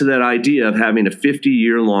goes back to that idea of having a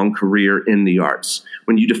 50-year-long career in the arts.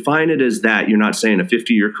 When you define it as that, you're not saying a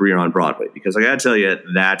 50-year career on Broadway, because I got to tell you,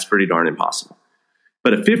 that's pretty darn impossible.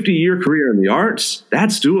 But a 50-year career in the arts,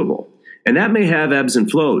 that's doable. And that may have ebbs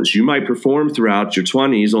and flows. You might perform throughout your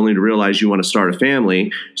 20s only to realize you want to start a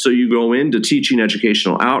family. So you go into teaching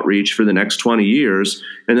educational outreach for the next 20 years.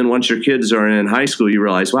 And then once your kids are in high school, you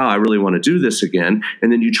realize, wow, I really want to do this again.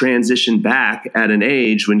 And then you transition back at an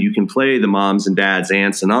age when you can play the moms and dads,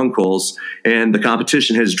 aunts and uncles. And the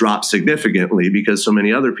competition has dropped significantly because so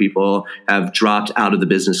many other people have dropped out of the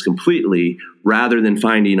business completely rather than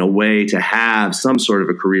finding a way to have some sort of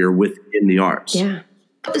a career within the arts. Yeah.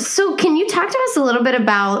 So can you talk to us a little bit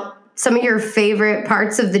about some of your favorite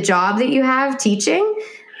parts of the job that you have teaching?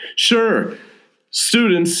 Sure.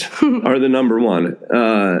 Students are the number one.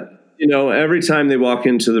 Every time they walk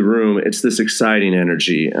into the room, it's this exciting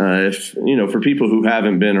energy. For people who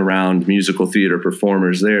haven't been around musical theater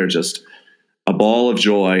performers, they're just a ball of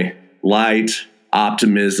joy, light,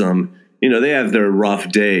 optimism. They have their rough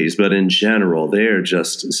days, but in general, they're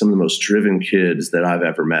just some of the most driven kids that I've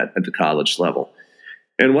ever met at the college level.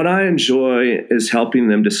 And what I enjoy is helping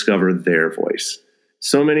them discover their voice.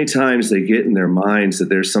 So many times they get in their minds that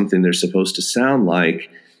there's something they're supposed to sound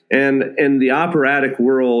like. And in the operatic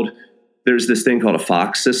world, there's this thing called a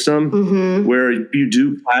Fox system where you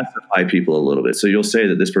do classify people a little bit. So you'll say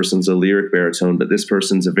that this person's a lyric baritone, but this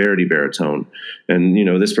person's a Verdi baritone. And,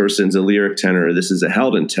 this person's a lyric tenor, or this is a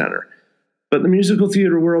Heldon tenor. But the musical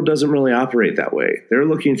theater world doesn't really operate that way. They're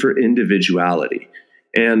looking for individuality.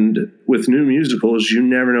 And with new musicals, you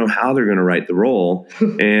never know how they're going to write the role.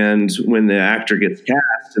 And when the actor gets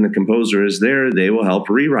cast and the composer is there, they will help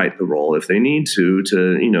rewrite the role if they need to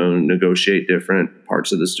negotiate different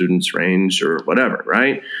parts of the student's range or whatever,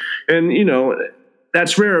 right? And,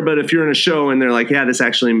 that's rare, but if you're in a show and they're like, yeah, this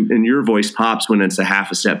actually in your voice pops when it's a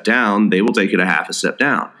half a step down, they will take it a half a step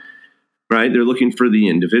down, right? They're looking for the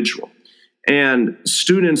individual. And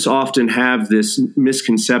students often have this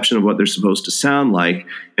misconception of what they're supposed to sound like,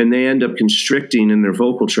 and they end up constricting in their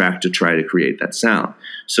vocal tract to try to create that sound.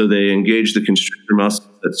 So they engage the constrictor muscles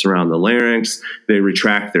that surround the larynx, they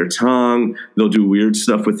retract their tongue, they'll do weird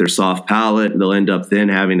stuff with their soft palate, they'll end up then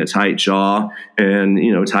having a tight jaw and,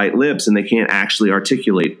 tight lips, and they can't actually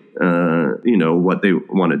articulate, what they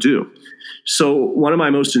want to do. So one of my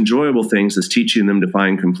most enjoyable things is teaching them to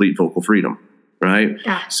find complete vocal freedom. Right?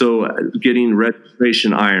 Yeah. So getting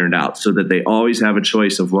registration ironed out so that they always have a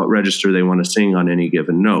choice of what register they want to sing on any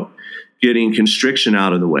given note. Getting constriction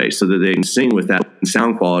out of the way so that they can sing with that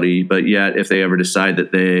sound quality, but yet if they ever decide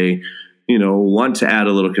that they, want to add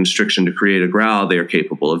a little constriction to create a growl, they are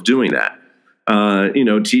capable of doing that.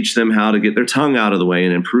 Teach them how to get their tongue out of the way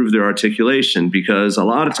and improve their articulation, because a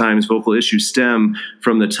lot of times vocal issues stem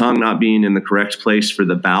from the tongue not being in the correct place for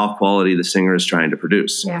the vowel quality the singer is trying to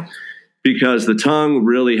produce. Yeah. Because the tongue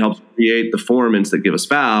really helps create the formants that give us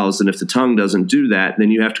vowels. And if the tongue doesn't do that,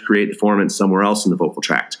 then you have to create the formants somewhere else in the vocal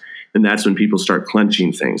tract. And that's when people start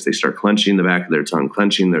clenching things. They start clenching the back of their tongue,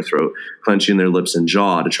 clenching their throat, clenching their lips and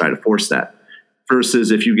jaw to try to force that.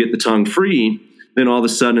 Versus if you get the tongue free, then all of a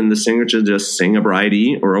sudden the singer can just sing a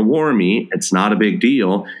bridey or a warmy. It's not a big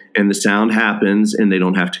deal. And the sound happens and they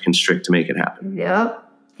don't have to constrict to make it happen. Yep.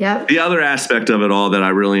 Yep. The other aspect of it all that I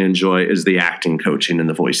really enjoy is the acting coaching in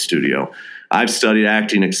the voice studio. I've studied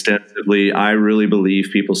acting extensively. I really believe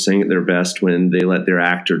people sing at their best when they let their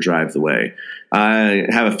actor drive the way. I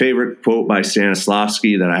have a favorite quote by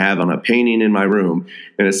Stanislavski that I have on a painting in my room,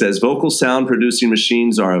 and it says, "Vocal sound producing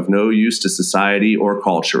machines are of no use to society or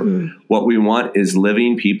culture. What we want is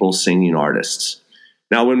living people singing artists."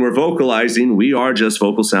 Now, when we're vocalizing, we are just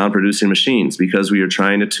vocal sound producing machines because we are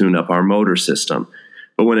trying to tune up our motor system.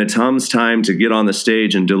 But when it comes time to get on the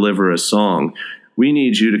stage and deliver a song, we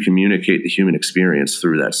need you to communicate the human experience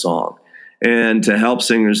through that song. And to help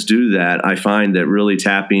singers do that, I find that really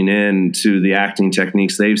tapping into the acting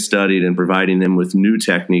techniques they've studied and providing them with new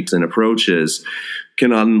techniques and approaches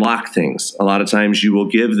can unlock things. A lot of times you will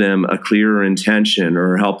give them a clearer intention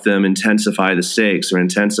or help them intensify the stakes or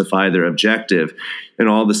intensify their objective, and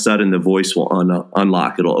all of a sudden the voice will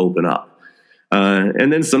unlock, it'll open up.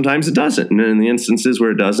 And then sometimes it doesn't. And in the instances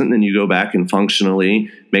where it doesn't, then you go back and functionally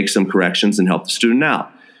make some corrections and help the student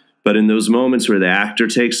out. But in those moments where the actor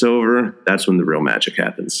takes over, that's when the real magic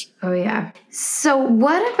happens. Oh, yeah. So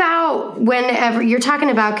what about whenever you're talking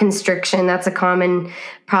about constriction? That's a common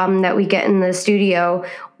problem that we get in the studio.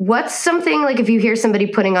 What's something like if you hear somebody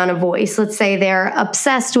putting on a voice, let's say they're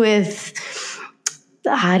obsessed with,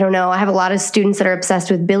 I don't know, I have a lot of students that are obsessed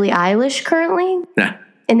with Billie Eilish currently. Yeah.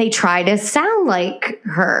 And they try to sound like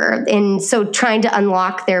her. And so trying to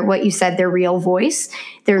unlock what you said, their real voice,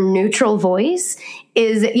 their neutral voice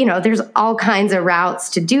is, there's all kinds of routes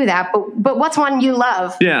to do that. But what's one you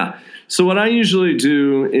love? Yeah. So what I usually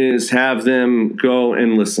do is have them go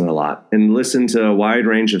and listen a lot and listen to a wide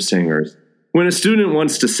range of singers. When a student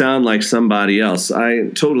wants to sound like somebody else, I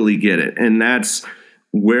totally get it. And that's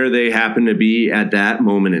where they happen to be at that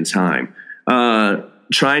moment in time.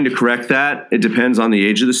 Trying to correct that, it depends on the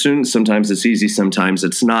age of the student. Sometimes it's easy, sometimes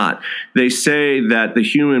it's not. They say that the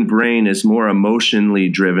human brain is more emotionally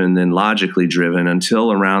driven than logically driven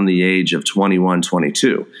until around the age of 21,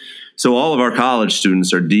 22. So all of our college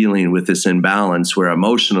students are dealing with this imbalance where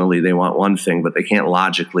emotionally they want one thing, but they can't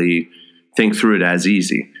logically think through it as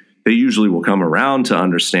easy. They usually will come around to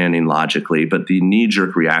understanding logically, but the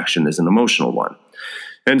knee-jerk reaction is an emotional one.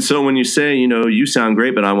 And so when you say, you sound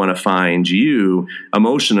great, but I want to find you,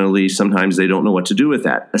 emotionally, sometimes they don't know what to do with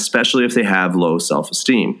that, especially if they have low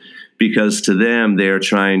self-esteem, because to them, they're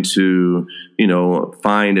trying to,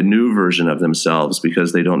 find a new version of themselves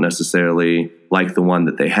because they don't necessarily like the one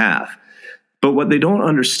that they have. But what they don't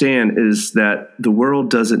understand is that the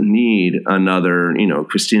world doesn't need another,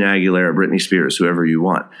 Christina Aguilera, Britney Spears, whoever you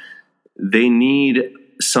want. They need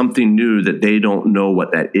something new that they don't know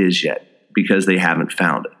what that is yet, because they haven't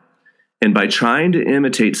found it. And by trying to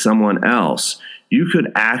imitate someone else, you could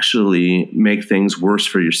actually make things worse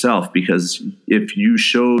for yourself, because if you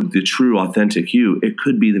showed the true, authentic you, it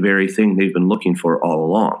could be the very thing they've been looking for all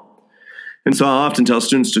along. And so I often tell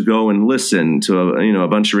students to go and listen to a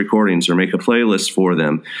bunch of recordings or make a playlist for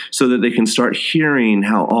them so that they can start hearing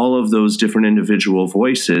how all of those different individual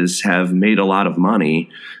voices have made a lot of money,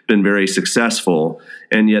 been very successful,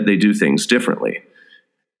 and yet they do things differently.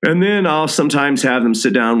 And then I'll sometimes have them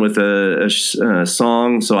sit down with a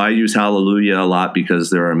song. So I use Hallelujah a lot because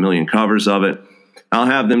there are a million covers of it. I'll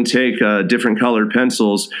have them take different colored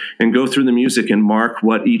pencils and go through the music and mark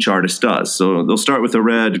what each artist does. So they'll start with a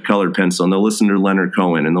red colored pencil and they'll listen to Leonard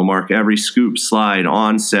Cohen and they'll mark every scoop, slide,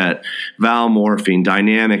 onset, vowel morphing,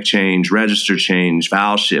 dynamic change, register change,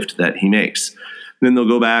 vowel shift that he makes. Then they'll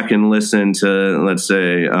go back and listen to, let's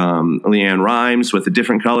say, Leanne Rimes with a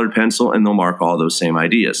different colored pencil, and they'll mark all those same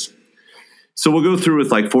ideas. So we'll go through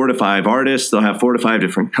with like 4 to 5 artists. They'll have 4 to 5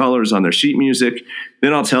 different colors on their sheet music.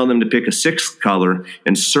 Then I'll tell them to pick a 6th color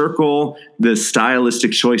and circle the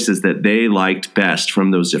stylistic choices that they liked best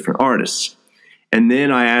from those different artists. And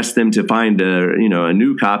then I ask them to find a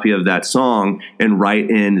new copy of that song and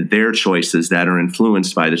write in their choices that are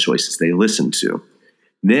influenced by the choices they listened to.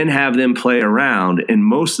 Then have them play around, and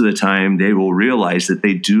most of the time they will realize that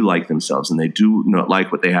they do like themselves and they do not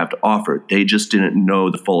like what they have to offer. They just didn't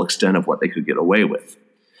know the full extent of what they could get away with.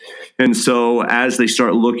 And so as they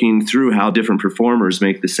start looking through how different performers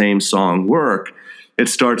make the same song work, it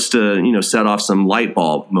starts to, set off some light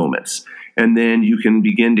bulb moments. And then you can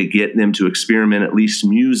begin to get them to experiment at least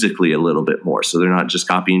musically a little bit more, so they're not just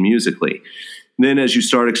copying musically. Then as you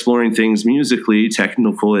start exploring things musically,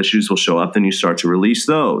 technical issues will show up, then you start to release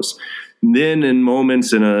those. Then in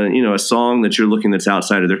moments in a song that you're looking that's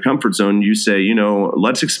outside of their comfort zone, you say,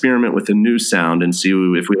 let's experiment with a new sound and see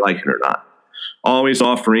if we like it or not. Always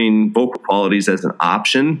offering vocal qualities as an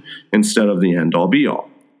option instead of the end all be all.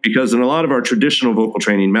 Because in a lot of our traditional vocal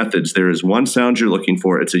training methods, there is one sound you're looking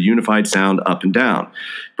for. It's a unified sound up and down.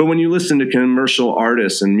 But when you listen to commercial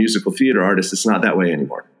artists and musical theater artists, it's not that way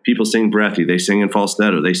anymore. People sing breathy, they sing in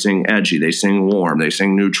falsetto, they sing edgy, they sing warm, they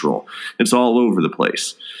sing neutral. It's all over the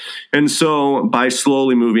place. And so by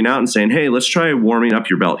slowly moving out and saying, hey, let's try warming up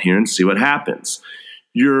your belt here and see what happens,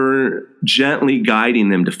 you're gently guiding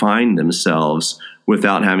them to find themselves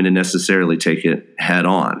without having to necessarily take it head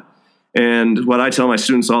on. And what I tell my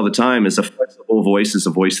students all the time is a flexible voice is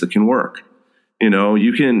a voice that can work.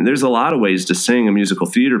 There's a lot of ways to sing a musical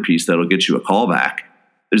theater piece that'll get you a callback.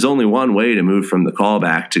 There's only one way to move from the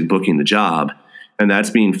callback to booking the job, and that's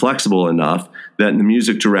being flexible enough that the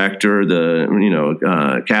music director,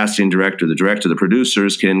 the casting director, the director, the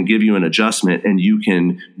producers can give you an adjustment, and you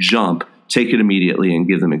can jump, take it immediately, and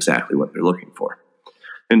give them exactly what they're looking for.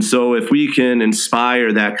 And so if we can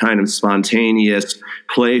inspire that kind of spontaneous,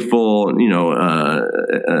 playful,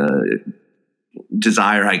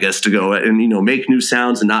 desire, I guess, to go and, make new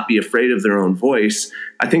sounds and not be afraid of their own voice,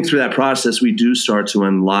 I think through that process, we do start to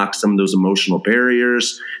unlock some of those emotional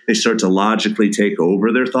barriers. They start to logically take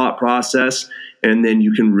over their thought process, and then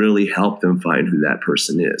you can really help them find who that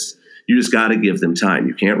person is. You just got to give them time.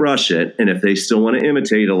 You can't rush it. And if they still want to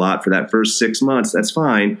imitate a lot for that first 6 months, that's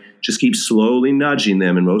fine. Just keep slowly nudging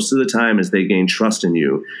them. And most of the time, as they gain trust in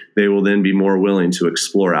you, they will then be more willing to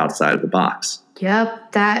explore outside of the box.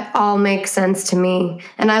 Yep, that all makes sense to me.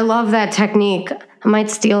 And I love that technique. I might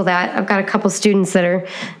steal that. I've got a couple students that are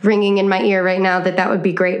ringing in my ear right now that would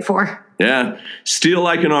be great for. Yeah. Steal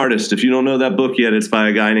Like an Artist. If you don't know that book yet, it's by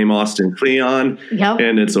a guy named Austin Kleon. Yep.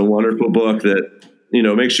 And it's a wonderful book that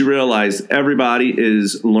makes you realize everybody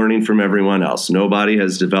is learning from everyone else. Nobody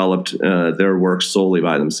has developed their work solely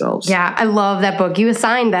by themselves. Yeah, I love that book. You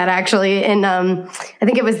assigned that actually in, I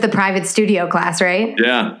think it was the private studio class, right?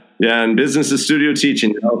 Yeah, and business is studio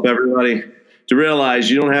teaching to help everybody to realize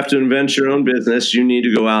you don't have to invent your own business. You need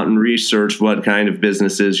to go out and research what kind of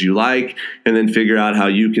businesses you like and then figure out how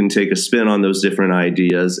you can take a spin on those different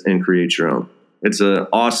ideas and create your own. It's an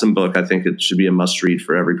awesome book. I think it should be a must read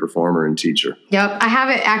for every performer and teacher. Yep. I have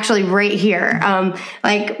it actually right here.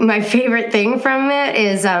 My favorite thing from it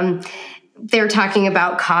is they're talking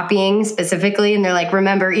about copying specifically. And they're like,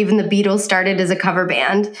 remember, even the Beatles started as a cover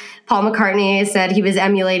band. Paul McCartney said he was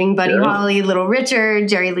emulating Buddy Holly, Little Richard,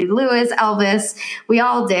 Jerry Lee Lewis, Elvis. We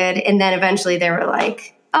all did. And then eventually they were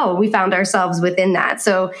like, oh, we found ourselves within that.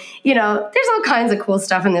 So, there's all kinds of cool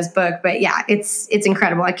stuff in this book, but yeah, it's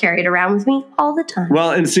incredible. I carry it around with me all the time.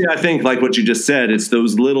 Well, and see, I think like what you just said, it's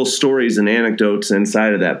those little stories and anecdotes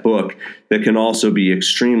inside of that book that can also be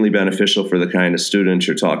extremely beneficial for the kind of student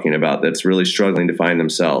you're talking about that's really struggling to find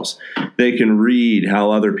themselves. They can read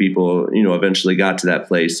how other people, eventually got to that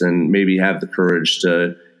place and maybe have the courage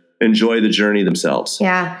to enjoy the journey themselves.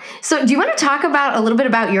 Yeah. So do you want to talk about a little bit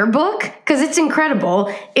about your book? Because it's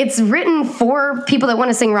incredible. It's written for people that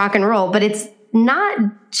want to sing rock and roll, but it's not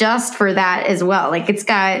just for that as well. Like it's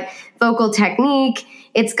got vocal technique.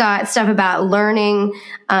 It's got stuff about learning.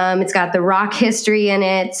 It's got the rock history in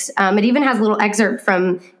it. It even has a little excerpt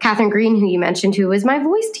from Catherine Green, who you mentioned, who was my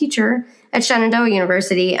voice teacher at Shenandoah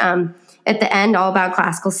University. At the end, all about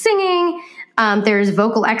classical singing. There's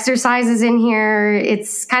vocal exercises in here.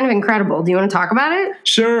 It's kind of incredible. Do you want to talk about it?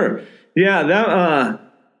 Sure. Yeah,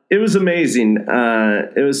 it was amazing.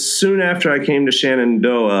 It was soon after I came to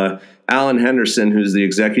Shenandoah. Alan Henderson, who's the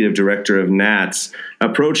executive director of Nats,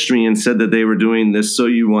 approached me and said that they were doing this So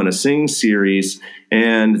You Want to Sing series,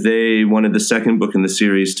 and they wanted the second book in the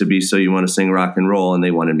series to be So You Want to Sing Rock and Roll, and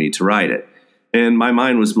they wanted me to write it. And my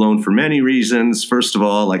mind was blown for many reasons. First of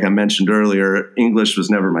all, like I mentioned earlier, English was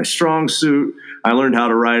never my strong suit. I learned how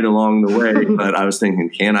to write along the way, but I was thinking,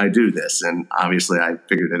 can I do this? And obviously I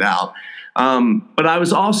figured it out. But I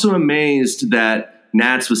was also amazed that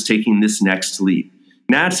Nats was taking this next leap.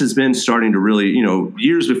 Nats has been starting to really,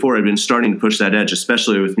 years before I'd been starting to push that edge,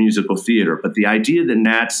 especially with musical theater. But the idea that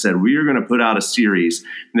Nats said, we are going to put out a series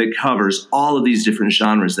that covers all of these different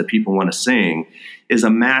genres that people want to sing is a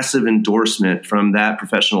massive endorsement from that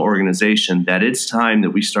professional organization that it's time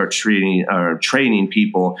that we start training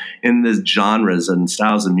people in the genres and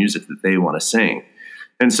styles of music that they want to sing.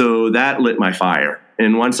 And so that lit my fire.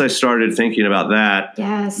 And once I started thinking about that,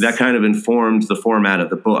 that kind of informed the format of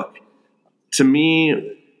the book. To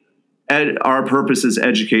me, our purpose as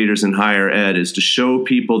educators in higher ed is to show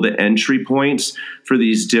people the entry points for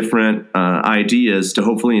these different ideas to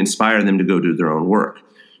hopefully inspire them to go do their own work.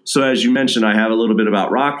 So as you mentioned, I have a little bit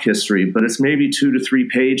about rock history, but it's maybe 2 to 3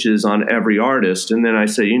 pages on every artist. And then I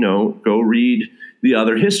say, go read the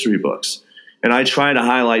other history books. And I try to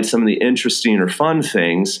highlight some of the interesting or fun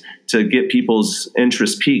things to get people's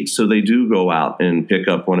interest piqued so they do go out and pick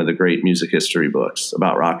up one of the great music history books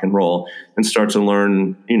about rock and roll and start to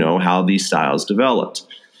learn, how these styles developed.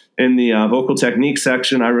 In the vocal technique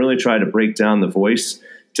section, I really try to break down the voice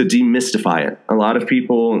to demystify it. A lot of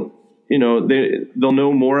people, they'll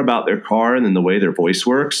know more about their car than the way their voice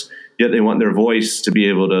works, yet they want their voice to be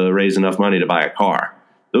able to raise enough money to buy a car.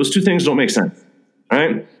 Those two things don't make sense,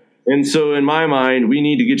 right? And so in my mind, we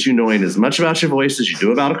need to get you knowing as much about your voice as you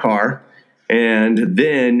do about a car. And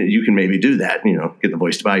then you can maybe do that, get the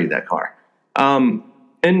voice to buy you that car.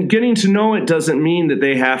 And getting to know it doesn't mean that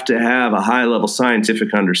they have to have a high level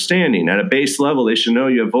scientific understanding. At a base level, they should know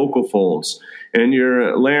you have vocal folds and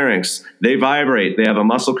your larynx. They vibrate. They have a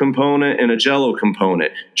muscle component and a jello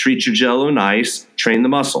component. Treat your jello nice, train the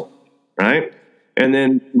muscle, right? And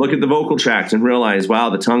then look at the vocal tract and realize, wow,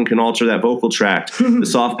 the tongue can alter that vocal tract. The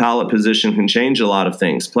soft palate position can change a lot of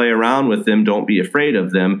things. Play around with them. Don't be afraid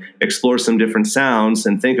of them. Explore some different sounds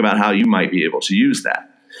and think about how you might be able to use that.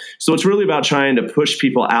 So it's really about trying to push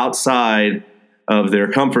people outside of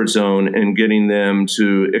their comfort zone and getting them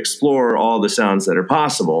to explore all the sounds that are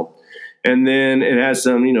possible. And then it has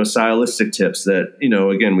some, stylistic tips that,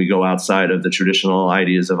 again, we go outside of the traditional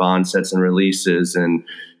ideas of onsets and releases and,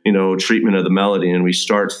 treatment of the melody. And we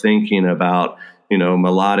start thinking about,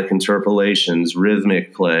 melodic interpolations,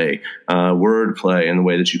 rhythmic play, word play, and the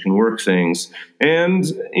way that you can work things. And,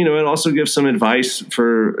 it also gives some advice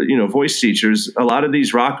for, voice teachers. A lot of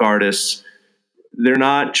these rock artists, they're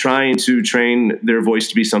not trying to train their voice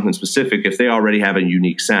to be something specific if they already have a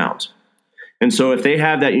unique sound. And so if they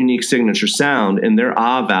have that unique signature sound and their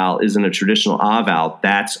ah vowel isn't a traditional ah vowel,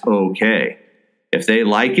 that's okay. If they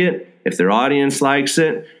like it, if their audience likes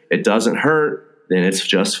it, it doesn't hurt, then it's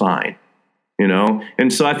just fine,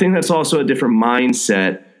 And so I think that's also a different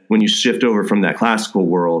mindset when you shift over from that classical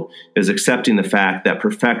world, is accepting the fact that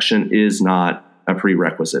perfection is not a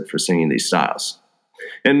prerequisite for singing these styles.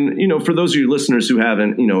 And, for those of you listeners who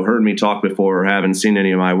haven't, heard me talk before or haven't seen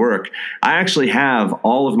any of my work, I actually have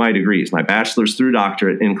all of my degrees, my bachelor's through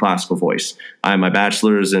doctorate in classical voice. I have my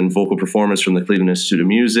bachelor's in vocal performance from the Cleveland Institute of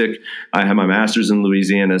Music. I have my master's in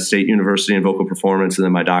Louisiana State University in vocal performance, and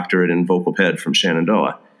then my doctorate in vocal ped from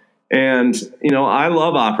Shenandoah. And, I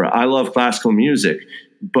love opera. I love classical music.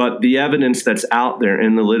 But the evidence that's out there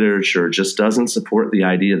in the literature just doesn't support the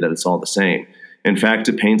idea that it's all the same. In fact,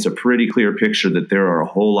 it paints a pretty clear picture that there are a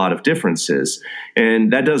whole lot of differences.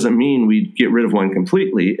 And that doesn't mean we get rid of one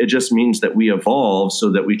completely. It just means that we evolve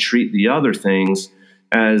so that we treat the other things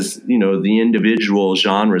as, the individual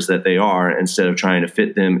genres that they are, instead of trying to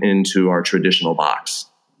fit them into our traditional box.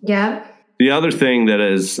 Yeah. The other thing that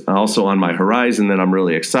is also on my horizon that I'm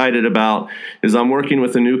really excited about is I'm working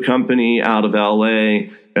with a new company out of LA.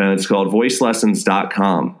 It's called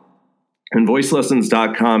voicelessons.com. And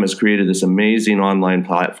voicelessons.com has created this amazing online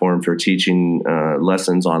platform for teaching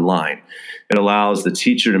lessons online. It allows the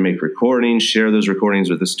teacher to make recordings, share those recordings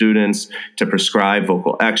with the students, to prescribe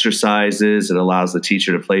vocal exercises. It allows the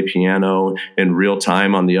teacher to play piano in real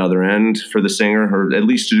time on the other end for the singer, or at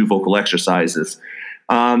least to do vocal exercises.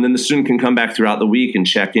 Then the student can come back throughout the week and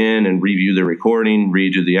check in and review the recording,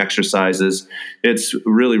 redo the exercises. It's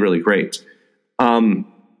really, really great.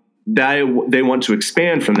 They want to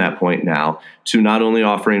expand from that point now to not only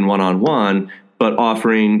offering one-on-one, but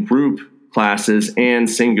offering group classes and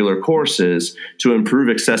singular courses to improve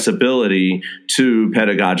accessibility to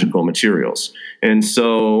pedagogical materials. And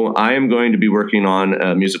so I am going to be working on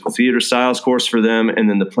a musical theater styles course for them. And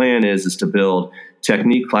then the plan is to build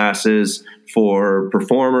technique classes for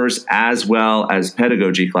performers as well as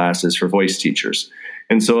pedagogy classes for voice teachers.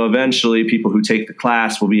 And so eventually people who take the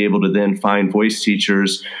class will be able to then find voice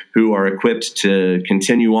teachers who are equipped to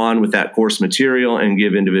continue on with that course material and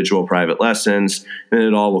give individual private lessons, and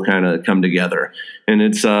it all will kind of come together. And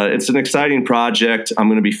it's an exciting project. I'm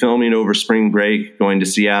going to be filming over spring break, going to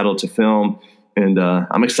Seattle to film, and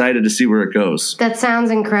I'm excited to see where it goes. That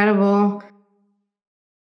sounds incredible.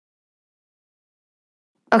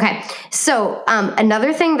 Okay, so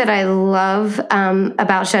another thing that I love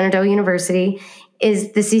about Shenandoah University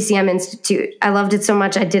is the CCM Institute. I loved it so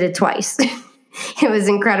much I did it twice. It was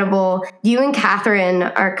incredible. You and Catherine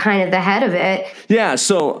are kind of the head of it. Yeah,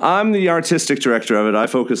 so I'm the artistic director of it. I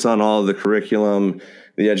focus on all of the curriculum,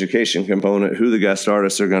 the education component, who the guest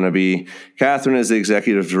artists are going to be. Catherine is the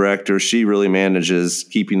executive director. She really manages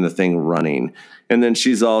keeping the thing running. And then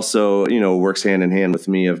she's also, works hand in hand with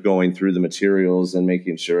me of going through the materials and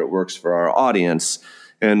making sure it works for our audience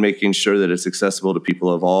and making sure that it's accessible to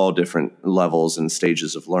people of all different levels and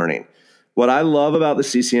stages of learning. What I love about the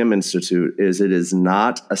CCM Institute is it is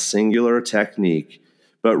not a singular technique,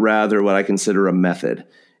 but rather what I consider a method.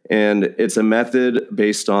 And it's a method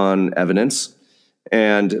based on evidence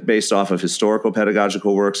and based off of historical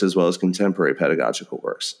pedagogical works as well as contemporary pedagogical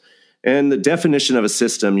works. And the definition of a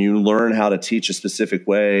system, you learn how to teach a specific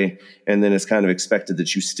way, and then it's kind of expected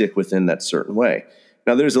that you stick within that certain way.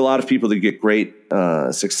 Now, there's a lot of people that get great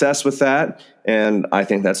success with that, and I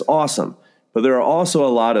think that's awesome. But there are also a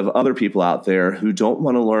lot of other people out there who don't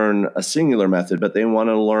want to learn a singular method, but they want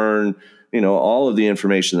to learn, all of the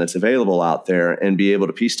information that's available out there and be able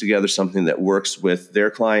to piece together something that works with their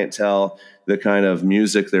clientele, the kind of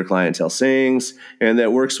music their clientele sings, and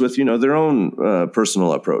that works with, their own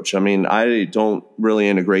personal approach. I mean, I don't really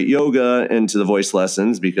integrate yoga into the voice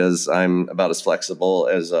lessons because I'm about as flexible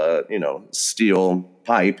as a, steel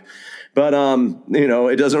pipe. But,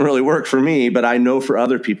 it doesn't really work for me, but I know for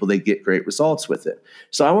other people, they get great results with it.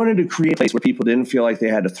 So I wanted to create a place where people didn't feel like they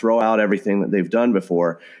had to throw out everything that they've done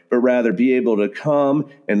before, but rather be able to come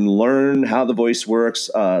and learn how the voice works,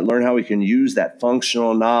 learn how we can use that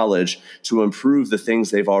functional knowledge to improve the things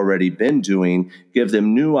they've already been doing, give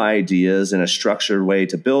them new ideas and a structured way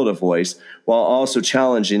to build a voice, while also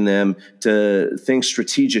challenging them to think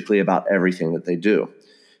strategically about everything that they do.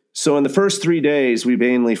 So in the first 3 days, we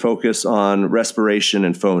mainly focus on respiration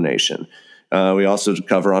and phonation. We also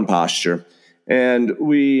cover on posture. And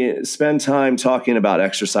we spend time talking about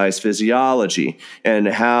exercise physiology and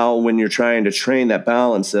how when you're trying to train that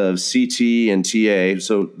balance of CT and TA,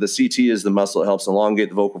 so the CT is the muscle that helps elongate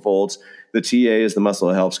the vocal folds. The TA is the muscle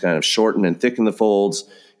that helps kind of shorten and thicken the folds.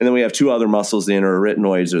 And then we have two other muscles, the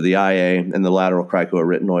interarytenoids or the IA and the lateral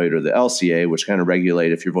cricoarytenoid or the LCA, which kind of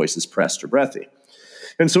regulate if your voice is pressed or breathy.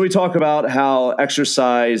 And so we talk about how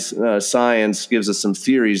exercise science gives us some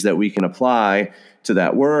theories that we can apply to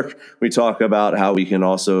that work. We talk about how we can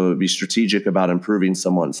also be strategic about improving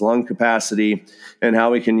someone's lung capacity and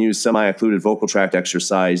how we can use semi-occluded vocal tract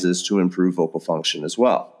exercises to improve vocal function as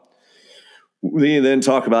well. We then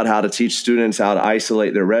talk about how to teach students how to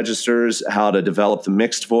isolate their registers, how to develop the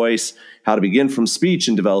mixed voice, how to begin from speech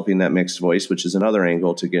and developing that mixed voice, which is another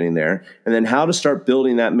angle to getting there, and then how to start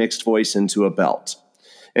building that mixed voice into a belt.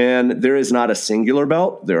 And there is not a singular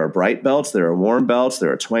belt. There are bright belts, there are warm belts,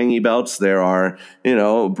 there are twangy belts, there are,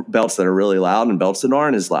 belts that are really loud and belts that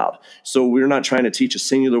aren't as loud. So we're not trying to teach a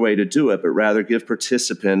singular way to do it, but rather give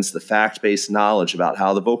participants the fact-based knowledge about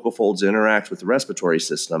how the vocal folds interact with the respiratory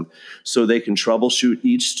system so they can troubleshoot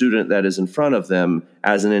each student that is in front of them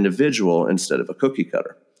as an individual instead of a cookie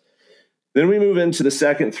cutter. Then we move into the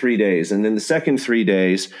second 3 days. And in the second 3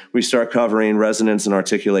 days, we start covering resonance and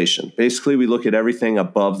articulation. Basically, we look at everything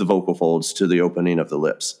above the vocal folds to the opening of the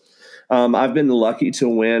lips. I've been lucky to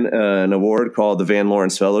win an award called the Van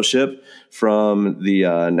Lawrence Fellowship from the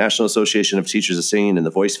National Association of Teachers of Singing and the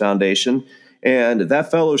Voice Foundation. And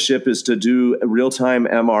that fellowship is to do real-time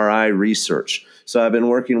MRI research. So I've been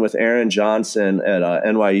working with Aaron Johnson at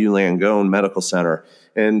NYU Langone Medical Center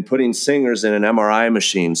and putting singers in an MRI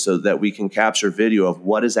machine so that we can capture video of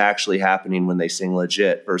what is actually happening when they sing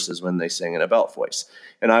legit versus when they sing in a belt voice.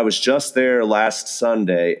 And I was just there last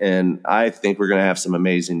Sunday, and I think we're going to have some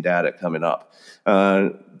amazing data coming up.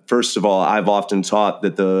 First of all, I've often taught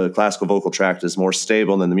that the classical vocal tract is more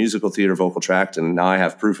stable than the musical theater vocal tract, and now I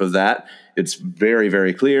have proof of that. It's very,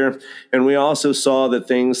 very clear. And we also saw that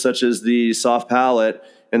things such as the soft palate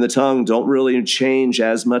and the tongue don't really change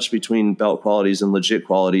as much between belt qualities and legit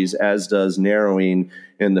qualities as does narrowing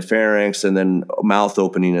in the pharynx and then mouth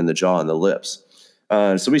opening in the jaw and the lips.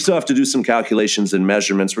 So we still have to do some calculations and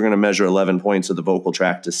measurements. We're going to measure 11 points of the vocal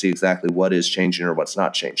tract to see exactly what is changing or what's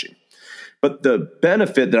not changing. But the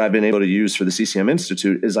benefit that I've been able to use for the CCM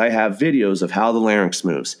Institute is I have videos of how the larynx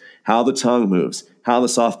moves, how the tongue moves, how the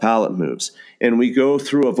soft palate moves. And we go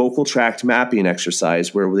through a vocal tract mapping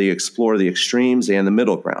exercise where we explore the extremes and the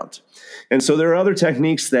middle ground. And so there are other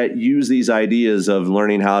techniques that use these ideas of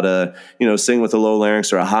learning how to, sing with a low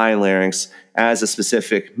larynx or a high larynx as a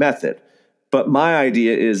specific method. But my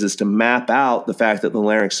idea is to map out the fact that the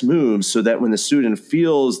larynx moves so that when the student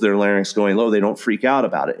feels their larynx going low, they don't freak out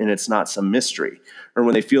about it and it's not some mystery. Or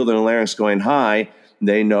when they feel their larynx going high,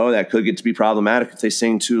 they know that could get to be problematic if they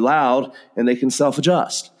sing too loud, and they can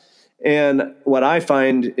self-adjust. And what I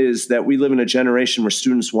find is that we live in a generation where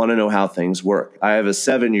students want to know how things work. I have a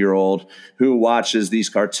 7-year-old who watches these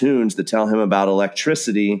cartoons that tell him about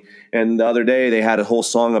electricity. And the other day they had a whole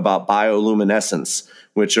song about bioluminescence,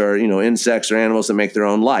 which are, insects or animals that make their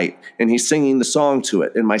own light. And he's singing the song to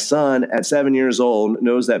it. And my son at 7 years old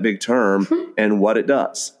knows that big term and what it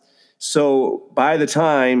does. So by the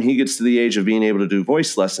time he gets to the age of being able to do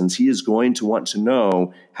voice lessons, he is going to want to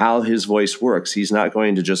know how his voice works. He's not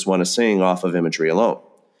going to just want to sing off of imagery alone.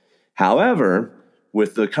 However,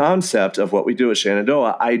 with the concept of what we do at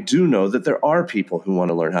Shenandoah, I do know that there are people who want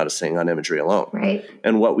to learn how to sing on imagery alone. Right.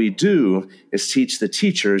 And what we do is teach the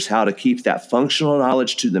teachers how to keep that functional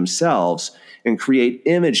knowledge to themselves and create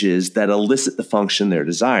images that elicit the function they're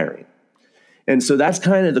desiring. And so that's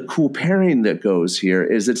kind of the cool pairing that goes here,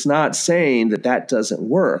 is it's not saying that that doesn't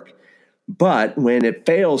work, but when it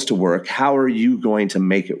fails to work, how are you going to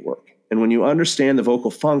make it work? And when you understand the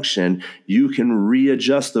vocal function, you can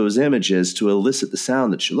readjust those images to elicit the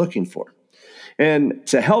sound that you're looking for. And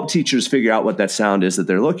to help teachers figure out what that sound is that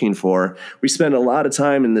they're looking for, we spend a lot of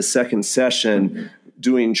time in the second session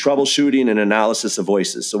doing troubleshooting and analysis of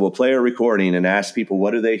voices. So we'll play a recording and ask people,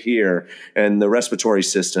 what do they hear? And the respiratory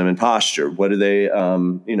system and posture. What do they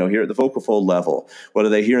hear at the vocal fold level? What do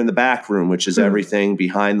they hear in the back room, which is everything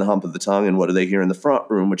behind the hump of the tongue? And what do they hear in the front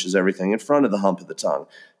room, which is everything in front of the hump of the tongue?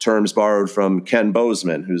 Terms borrowed from Ken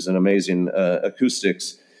Bozeman, who's an amazing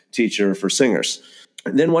acoustics teacher for singers.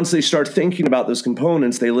 And then once they start thinking about those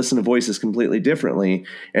components, they listen to voices completely differently.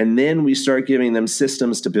 And then we start giving them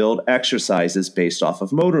systems to build exercises based off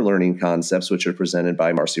of motor learning concepts, which are presented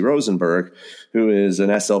by Marcy Rosenberg, who is an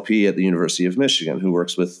SLP at the University of Michigan, who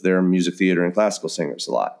works with their music theater and classical singers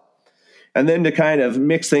a lot. And then to kind of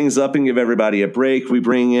mix things up and give everybody a break, we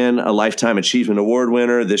bring in a Lifetime Achievement Award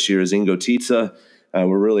winner. This year is Ingo Tietze.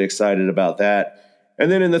 We're really excited about that. And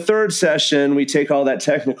then in the third session, we take all that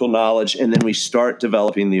technical knowledge and then we start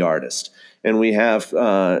developing the artist. And we have,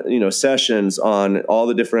 sessions on all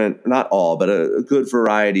the different, not all, but a good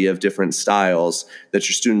variety of different styles that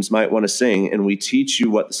your students might want to sing. And we teach you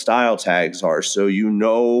what the style tags are, so you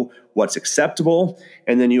know what's acceptable.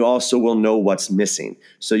 And then you also will know what's missing,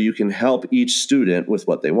 so you can help each student with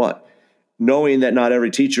what they want. Knowing that not every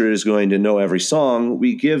teacher is going to know every song,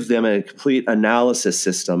 we give them a complete analysis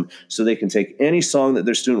system so they can take any song that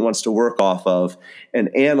their student wants to work off of and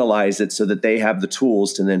analyze it so that they have the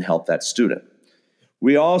tools to then help that student.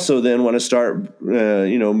 We also then want to start,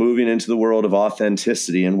 moving into the world of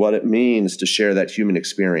authenticity and what it means to share that human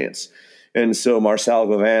experience. And so Marcel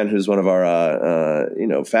Gavin, who's one of our,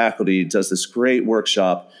 faculty, does this great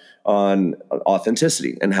workshop on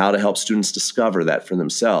authenticity and how to help students discover that for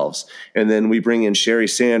themselves. And then we bring in Sherry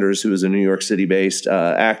Sanders, who is a New York City-based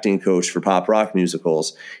acting coach for pop rock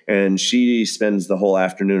musicals. And she spends the whole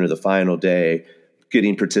afternoon or the final day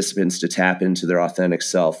getting participants to tap into their authentic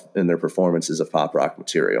self in their performances of pop rock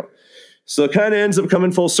material. So it kind of ends up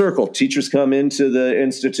coming full circle. Teachers come into the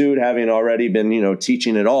Institute having already been,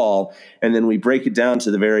 teaching it all. And then we break it down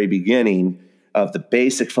to the very beginning of the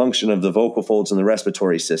basic function of the vocal folds and the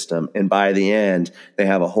respiratory system. And by the end, they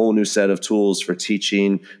have a whole new set of tools for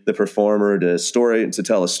teaching the performer to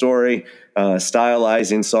tell a story,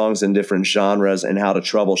 stylizing songs in different genres, and how to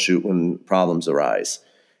troubleshoot when problems arise.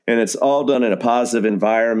 And it's all done in a positive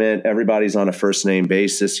environment. Everybody's on a first name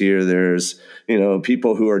basis here. There's,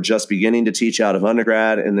 people who are just beginning to teach out of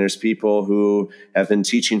undergrad, and there's people who have been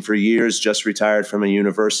teaching for years, just retired from a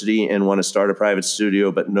university and want to start a private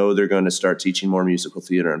studio, but know they're going to start teaching more musical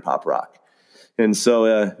theater and pop rock. And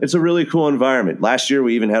so it's a really cool environment. Last year,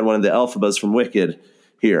 we even had one of the Elphabas from Wicked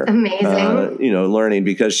here. Amazing. Learning,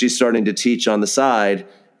 because she's starting to teach on the side,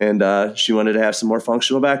 and she wanted to have some more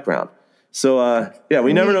functional background. So,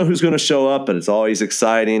 we never know who's going to show up, but it's always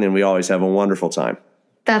exciting, and we always have a wonderful time.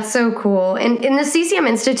 That's so cool. And in the CCM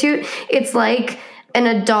Institute, it's like an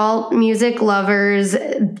adult music lovers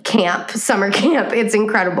camp, summer camp. It's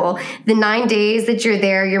incredible. The 9 days that you're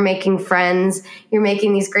there, you're making friends, you're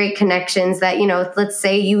making these great connections that, let's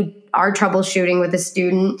say you are troubleshooting with a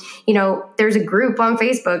student, there's a group on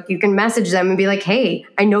Facebook. You can message them and be like, hey,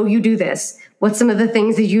 I know you do this. What's some of the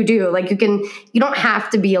things that you do? Like you don't have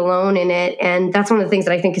to be alone in it. And that's one of the things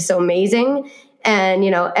that I think is so amazing. And,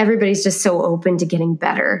 everybody's just so open to getting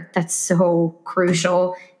better. That's so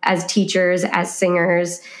crucial as teachers, as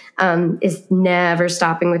singers, is never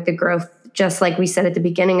stopping with the growth, just like we said at the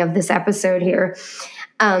beginning of this episode here.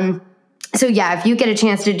 So yeah, if you get a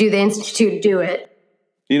chance to do the Institute, do it.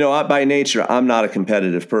 By nature, I'm not a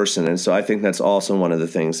competitive person. And so I think that's also one of the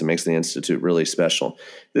things that makes the Institute really special.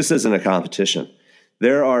 This isn't a competition.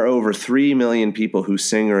 There are over 3 million people who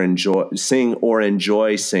sing or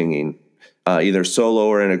enjoy singing, either solo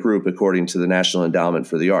or in a group, according to the National Endowment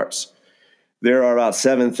for the Arts. There are about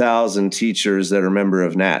 7,000 teachers that are a member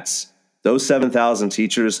of NATS. Those 7,000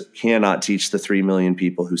 teachers cannot teach the 3 million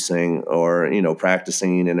people who sing or, practice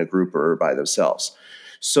singing in a group or by themselves.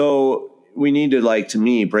 So we need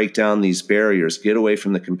to break down these barriers, get away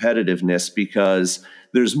from the competitiveness, because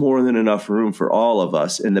there's more than enough room for all of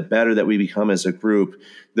us. And the better that we become as a group,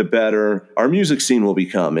 the better our music scene will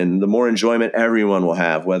become, and the more enjoyment everyone will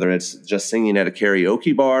have, whether it's just singing at a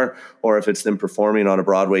karaoke bar or if it's them performing on a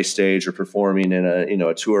Broadway stage or performing in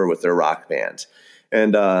a tour with their rock band.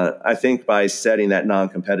 And I think by setting that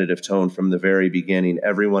non-competitive tone from the very beginning,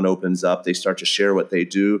 everyone opens up. They start to share what they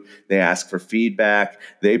do. They ask for feedback.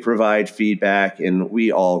 They provide feedback, and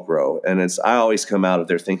we all grow. And I always come out of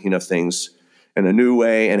there thinking of things in a new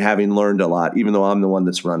way and having learned a lot, even though I'm the one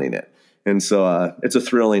that's running it. And so it's a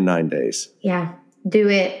thrilling 9 days. Yeah, do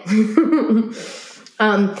it.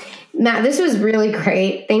 Matt, this was really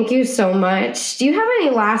great. Thank you so much. Do you have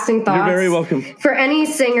any lasting thoughts? You're very welcome. For any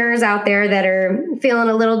singers out there that are feeling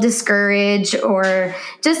a little discouraged, or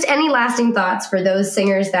just any lasting thoughts for those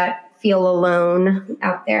singers that feel alone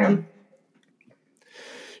out there?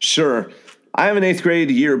 Sure. I have an 8th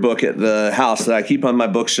grade yearbook at the house that I keep on my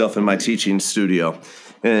bookshelf in my teaching studio.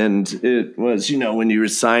 And it was, when you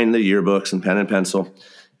sign the yearbooks and pen and pencil.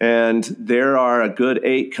 And there are a good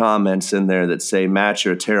 8 comments in there that say, Matt,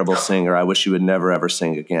 you're a terrible singer. I wish you would never, ever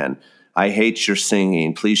sing again. I hate your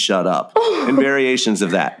singing. Please shut up. And variations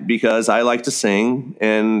of that, because I like to sing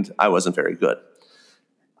and I wasn't very good.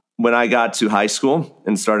 When I got to high school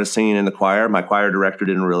and started singing in the choir, my choir director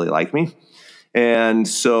didn't really like me. And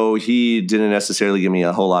so he didn't necessarily give me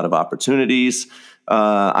a whole lot of opportunities.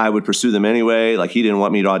 I would pursue them anyway. Like, he didn't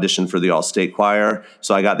want me to audition for the all-state choir.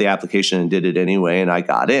 So I got the application and did it anyway, and I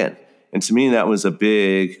got in. And to me, that was a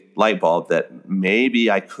big light bulb that maybe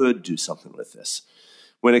I could do something with this.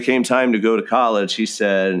 When it came time to go to college, he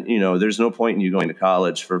said, there's no point in you going to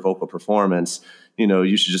college for vocal performance.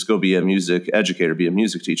 You should just go be a music educator, be a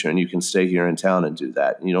music teacher, and you can stay here in town and do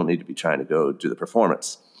that. You don't need to be trying to go do the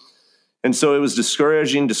performance. And so it was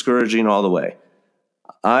discouraging all the way.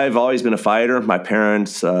 I've always been a fighter. My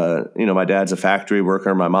parents, my dad's a factory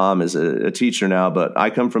worker. My mom is a teacher now, but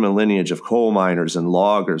I come from a lineage of coal miners and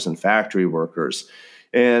loggers and factory workers.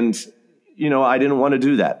 And, I didn't want to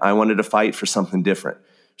do that. I wanted to fight for something different.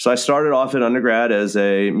 So I started off at undergrad as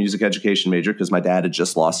a music education major because my dad had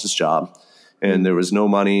just lost his job. And there was no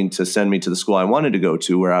money to send me to the school I wanted to go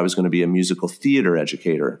to, where I was going to be a musical theater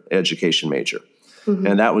education major. Mm-hmm.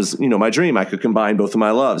 And that was, my dream. I could combine both of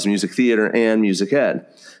my loves, music theater and music ed.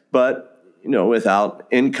 But, without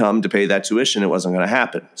income to pay that tuition, it wasn't going to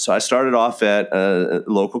happen. So I started off at a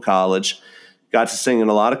local college, got to sing in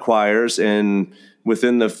a lot of choirs. And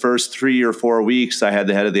within the first 3 or 4 weeks, I had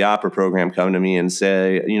the head of the opera program come to me and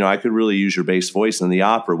say, I could really use your bass voice in the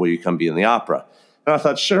opera. Will you come be in the opera? And I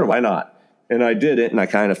thought, sure, why not? And I did it, and I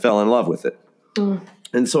kind of fell in love with it. Mm.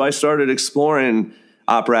 And so I started exploring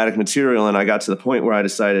operatic material, and I got to the point where I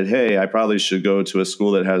decided, hey, I probably should go to a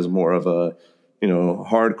school that has more of a,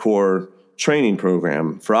 hardcore training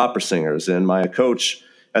program for opera singers. And my coach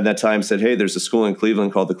at that time said, hey, there's a school in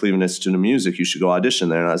Cleveland called the Cleveland Institute of Music. You should go audition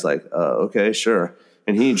there. And I was like, okay, sure.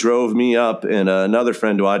 And he drove me up and another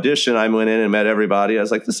friend to audition. I went in and met everybody. I was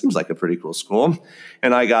like, this seems like a pretty cool school.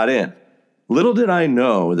 And I got in. Little did I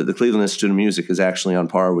know that the Cleveland Institute of Music is actually on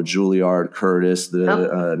par with Juilliard, Curtis,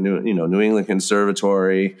 the New England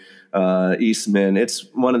Conservatory, Eastman.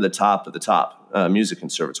 It's one of the top music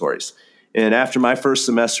conservatories. And after my first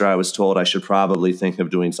semester, I was told I should probably think of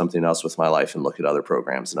doing something else with my life and look at other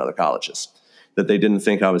programs and other colleges. That they didn't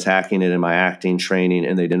think I was hacking it in my acting training,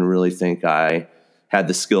 and they didn't really think I had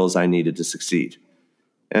the skills I needed to succeed.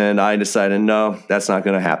 And I decided, no, that's not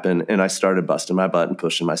going to happen. And I started busting my butt and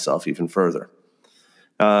pushing myself even further.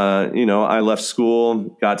 I left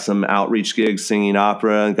school, got some outreach gigs singing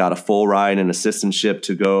opera, got a full ride and assistantship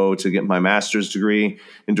to go to get my master's degree.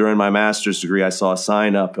 And during my master's degree, I saw a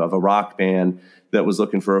sign up of a rock band that was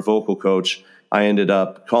looking for a vocal coach. I ended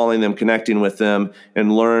up calling them, connecting with them,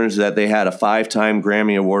 and learned that they had a 5-time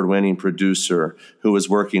Grammy Award-winning producer who was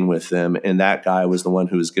working with them. And that guy was the one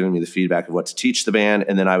who was giving me the feedback of what to teach the band.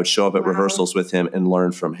 And then I would show up at rehearsals with him and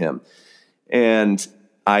learn from him. And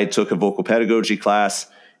I took a vocal pedagogy class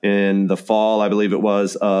in the fall, I believe it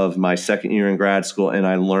was, of my second year in grad school, and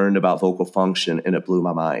I learned about vocal function, and it blew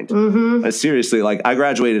my mind. Mm-hmm. Seriously, I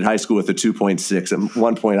graduated high school with a 2.6. At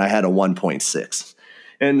one point, I had a 1.6.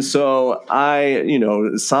 And so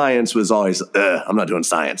science was always, I'm not doing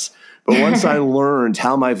science. But once I learned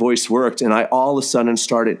how my voice worked, and I all of a sudden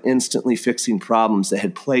started instantly fixing problems that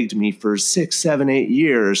had plagued me for 6, 7, 8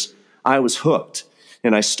 years, I was hooked.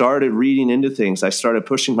 And I started reading into things. I started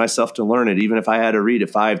pushing myself to learn it, even if I had to read it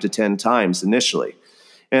 5 to 10 times initially.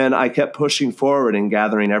 And I kept pushing forward and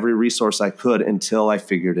gathering every resource I could until I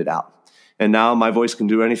figured it out. And now my voice can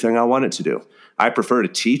do anything I want it to do. I prefer to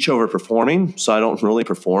teach over performing, so I don't really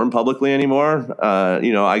perform publicly anymore.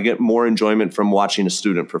 I get more enjoyment from watching a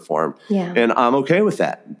student perform. Yeah. And I'm okay with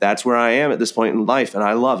that. That's where I am at this point in life, and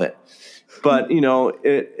I love it. But,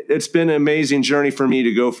 it's been an amazing journey for me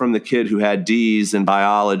to go from the kid who had D's in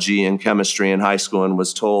biology and chemistry in high school and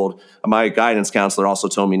was told, my guidance counselor also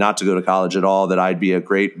told me not to go to college at all, that I'd be a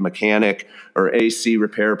great mechanic or AC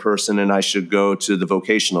repair person and I should go to the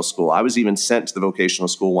vocational school. I was even sent to the vocational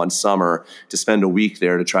school one summer to spend a week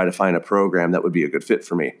there to try to find a program that would be a good fit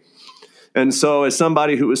for me. And so as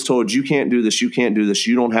somebody who was told, you can't do this,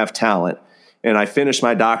 you don't have talent, and I finished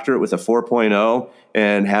my doctorate with a 4.0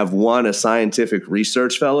 and have won a scientific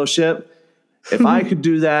research fellowship. If I could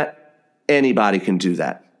do that, anybody can do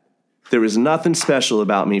that. There was nothing special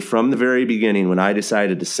about me from the very beginning when I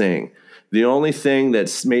decided to sing. The only thing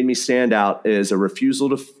that's made me stand out is a refusal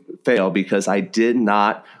to fail, because I did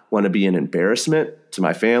not want to be an embarrassment to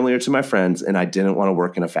my family or to my friends, and I didn't want to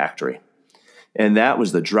work in a factory. And that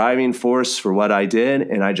was the driving force for what I did,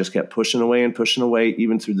 and I just kept pushing away,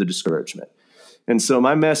 even through the discouragement. And so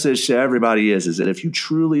my message to everybody is that if you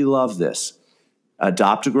truly love this,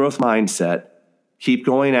 adopt a growth mindset, keep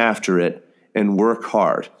going after it, and work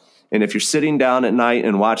hard. And if you're sitting down at night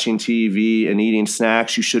and watching TV and eating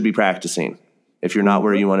snacks, you should be practicing if you're not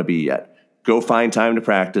where you want to be yet. Go find time to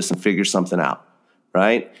practice and figure something out,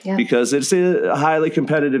 right? Yeah. Because it's a highly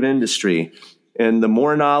competitive industry. And the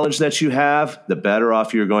more knowledge that you have, the better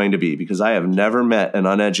off you're going to be, because I have never met an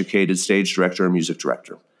uneducated stage director or music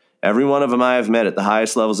director. Every one of them I have met at the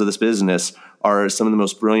highest levels of this business are some of the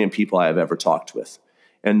most brilliant people I have ever talked with.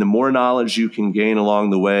 And the more knowledge you can gain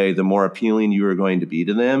along the way, the more appealing you are going to be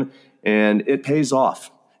to them. And it pays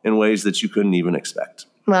off in ways that you couldn't even expect.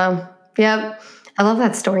 Wow. Yep. I love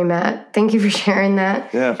that story, Matt. Thank you for sharing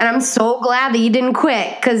that. Yeah. And I'm so glad that you didn't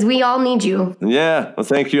quit, because we all need you. Yeah. Well,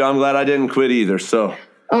 thank you. I'm glad I didn't quit either. So.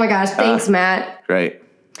 Oh my gosh. Thanks, Matt. Great.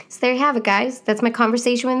 So there you have it, guys. That's my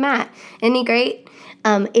conversation with Matt. Isn't he great?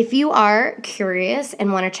 If you are curious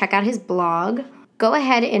and want to check out his blog, go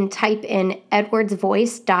ahead and type in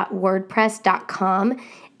edwardsvoice.wordpress.com.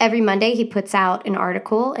 Every Monday, he puts out an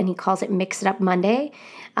article, and he calls it Mix It Up Monday.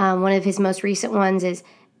 One of his most recent ones is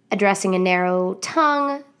addressing a narrow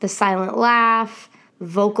tongue, the silent laugh,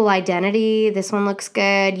 vocal identity. This one looks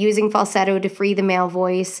good. Using falsetto to free the male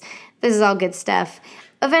voice. This is all good stuff.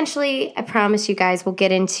 Eventually, I promise you guys, we'll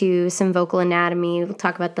get into some vocal anatomy. We'll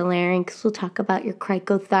talk about the larynx. We'll talk about your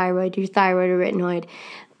cricothyroid, your thyroid.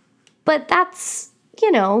 But that's,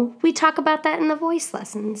 we talk about that in the voice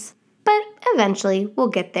lessons. But eventually, we'll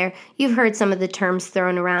get there. You've heard some of the terms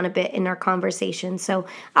thrown around a bit in our conversation, so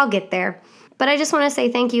I'll get there. But I just want to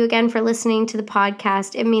say thank you again for listening to the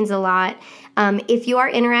podcast. It means a lot. If you are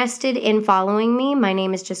interested in following me, my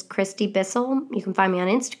name is just Christy Bissell. You can find me on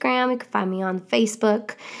Instagram. You can find me on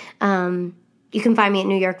Facebook. You can find me at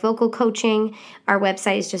New York Vocal Coaching. Our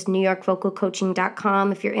website is just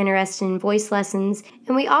newyorkvocalcoaching.com if you're interested in voice lessons.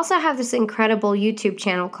 And we also have this incredible YouTube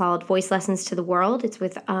channel called Voice Lessons to the World. It's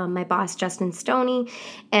with my boss, Justin Stoney.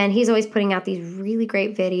 And he's always putting out these really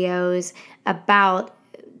great videos about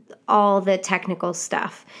all the technical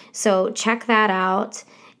stuff. So check that out.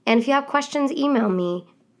 And if you have questions, email me,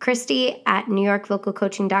 Christy at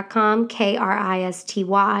newyorkvocalcoaching.com,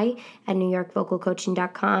 KRISTY at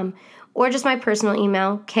newyorkvocalcoaching.com, or just my personal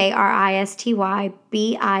email,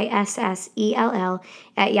 KRISTYBISSELL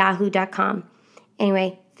at yahoo.com.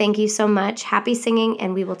 Anyway, thank you so much. Happy singing,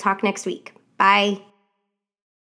 and we will talk next week. Bye.